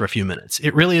audience for a few minutes.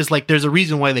 It really is like there's a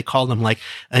reason why they call them like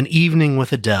an evening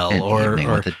with Adele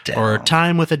or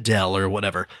time with Adele or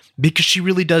whatever, because she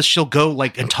really does. She'll go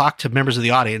like and talk to members of the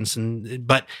audience,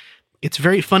 but it's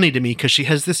very funny to me because she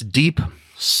has this deep,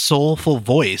 soulful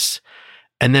voice.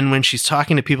 And then when she's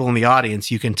talking to people in the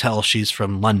audience, you can tell she's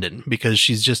from London because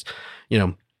she's just, ooh.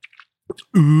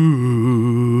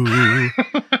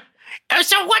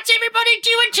 So what's everybody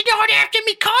doing tonight after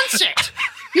me concert?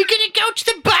 You gonna go to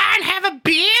the bar and have a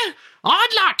beer? I'd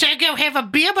like to go have a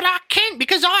beer, but I can't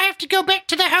because I have to go back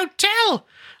to the hotel.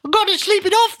 I've got to sleep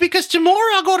it off because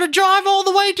tomorrow I've got to drive all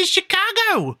the way to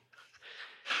Chicago.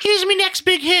 Here's my next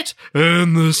big hit.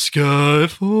 And the sky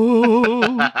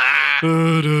falls.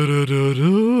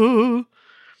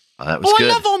 That was good.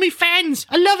 I love all my fans.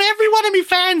 I love every one of my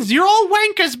fans. You're all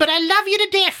wankers, but I love you to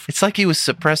death. It's like he was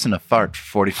suppressing a fart for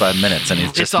 45 minutes, and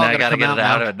he's just now got to get it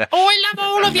out. Oh, I love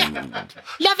all of you.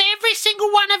 Love every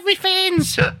single one of my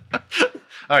fans.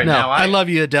 All right, no, now I love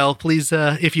you, Adele. Please,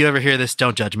 if you ever hear this,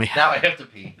 don't judge me. Now I have to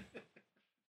pee.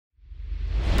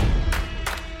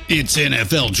 It's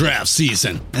NFL draft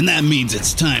season, and that means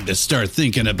it's time to start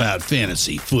thinking about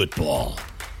fantasy football.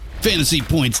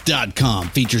 FantasyPoints.com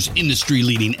features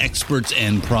industry-leading experts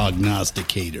and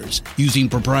prognosticators using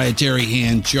proprietary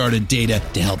hand-charted data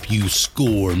to help you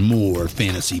score more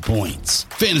fantasy points.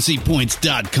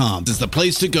 FantasyPoints.com is the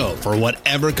place to go for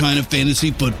whatever kind of fantasy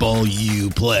football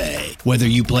you play. Whether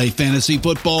you play fantasy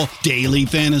football, daily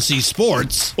fantasy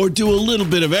sports, or do a little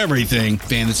bit of everything,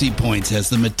 Fantasy Points has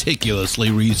the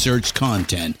meticulously researched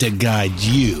content to guide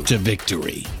you to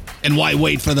victory. And why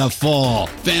wait for the fall?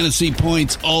 Fantasy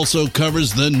Points also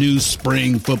covers the new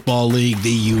spring football league,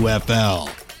 the UFL.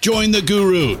 Join the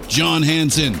guru, John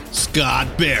Hansen,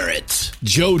 Scott Barrett,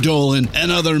 Joe Dolan,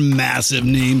 and other massive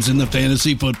names in the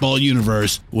fantasy football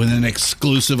universe with an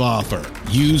exclusive offer.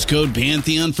 Use code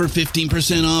Pantheon for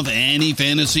 15% off any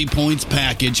Fantasy Points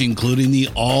package, including the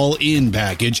all-in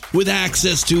package, with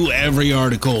access to every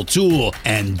article, tool,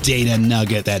 and data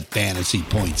nugget that Fantasy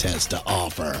Points has to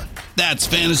offer. That's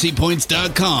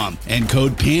FantasyPoints.com and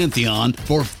code Pantheon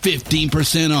for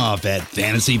 15% off at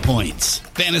Fantasy Points.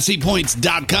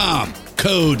 FantasyPoints.com,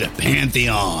 code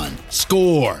Pantheon.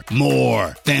 Score more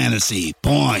fantasy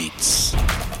points.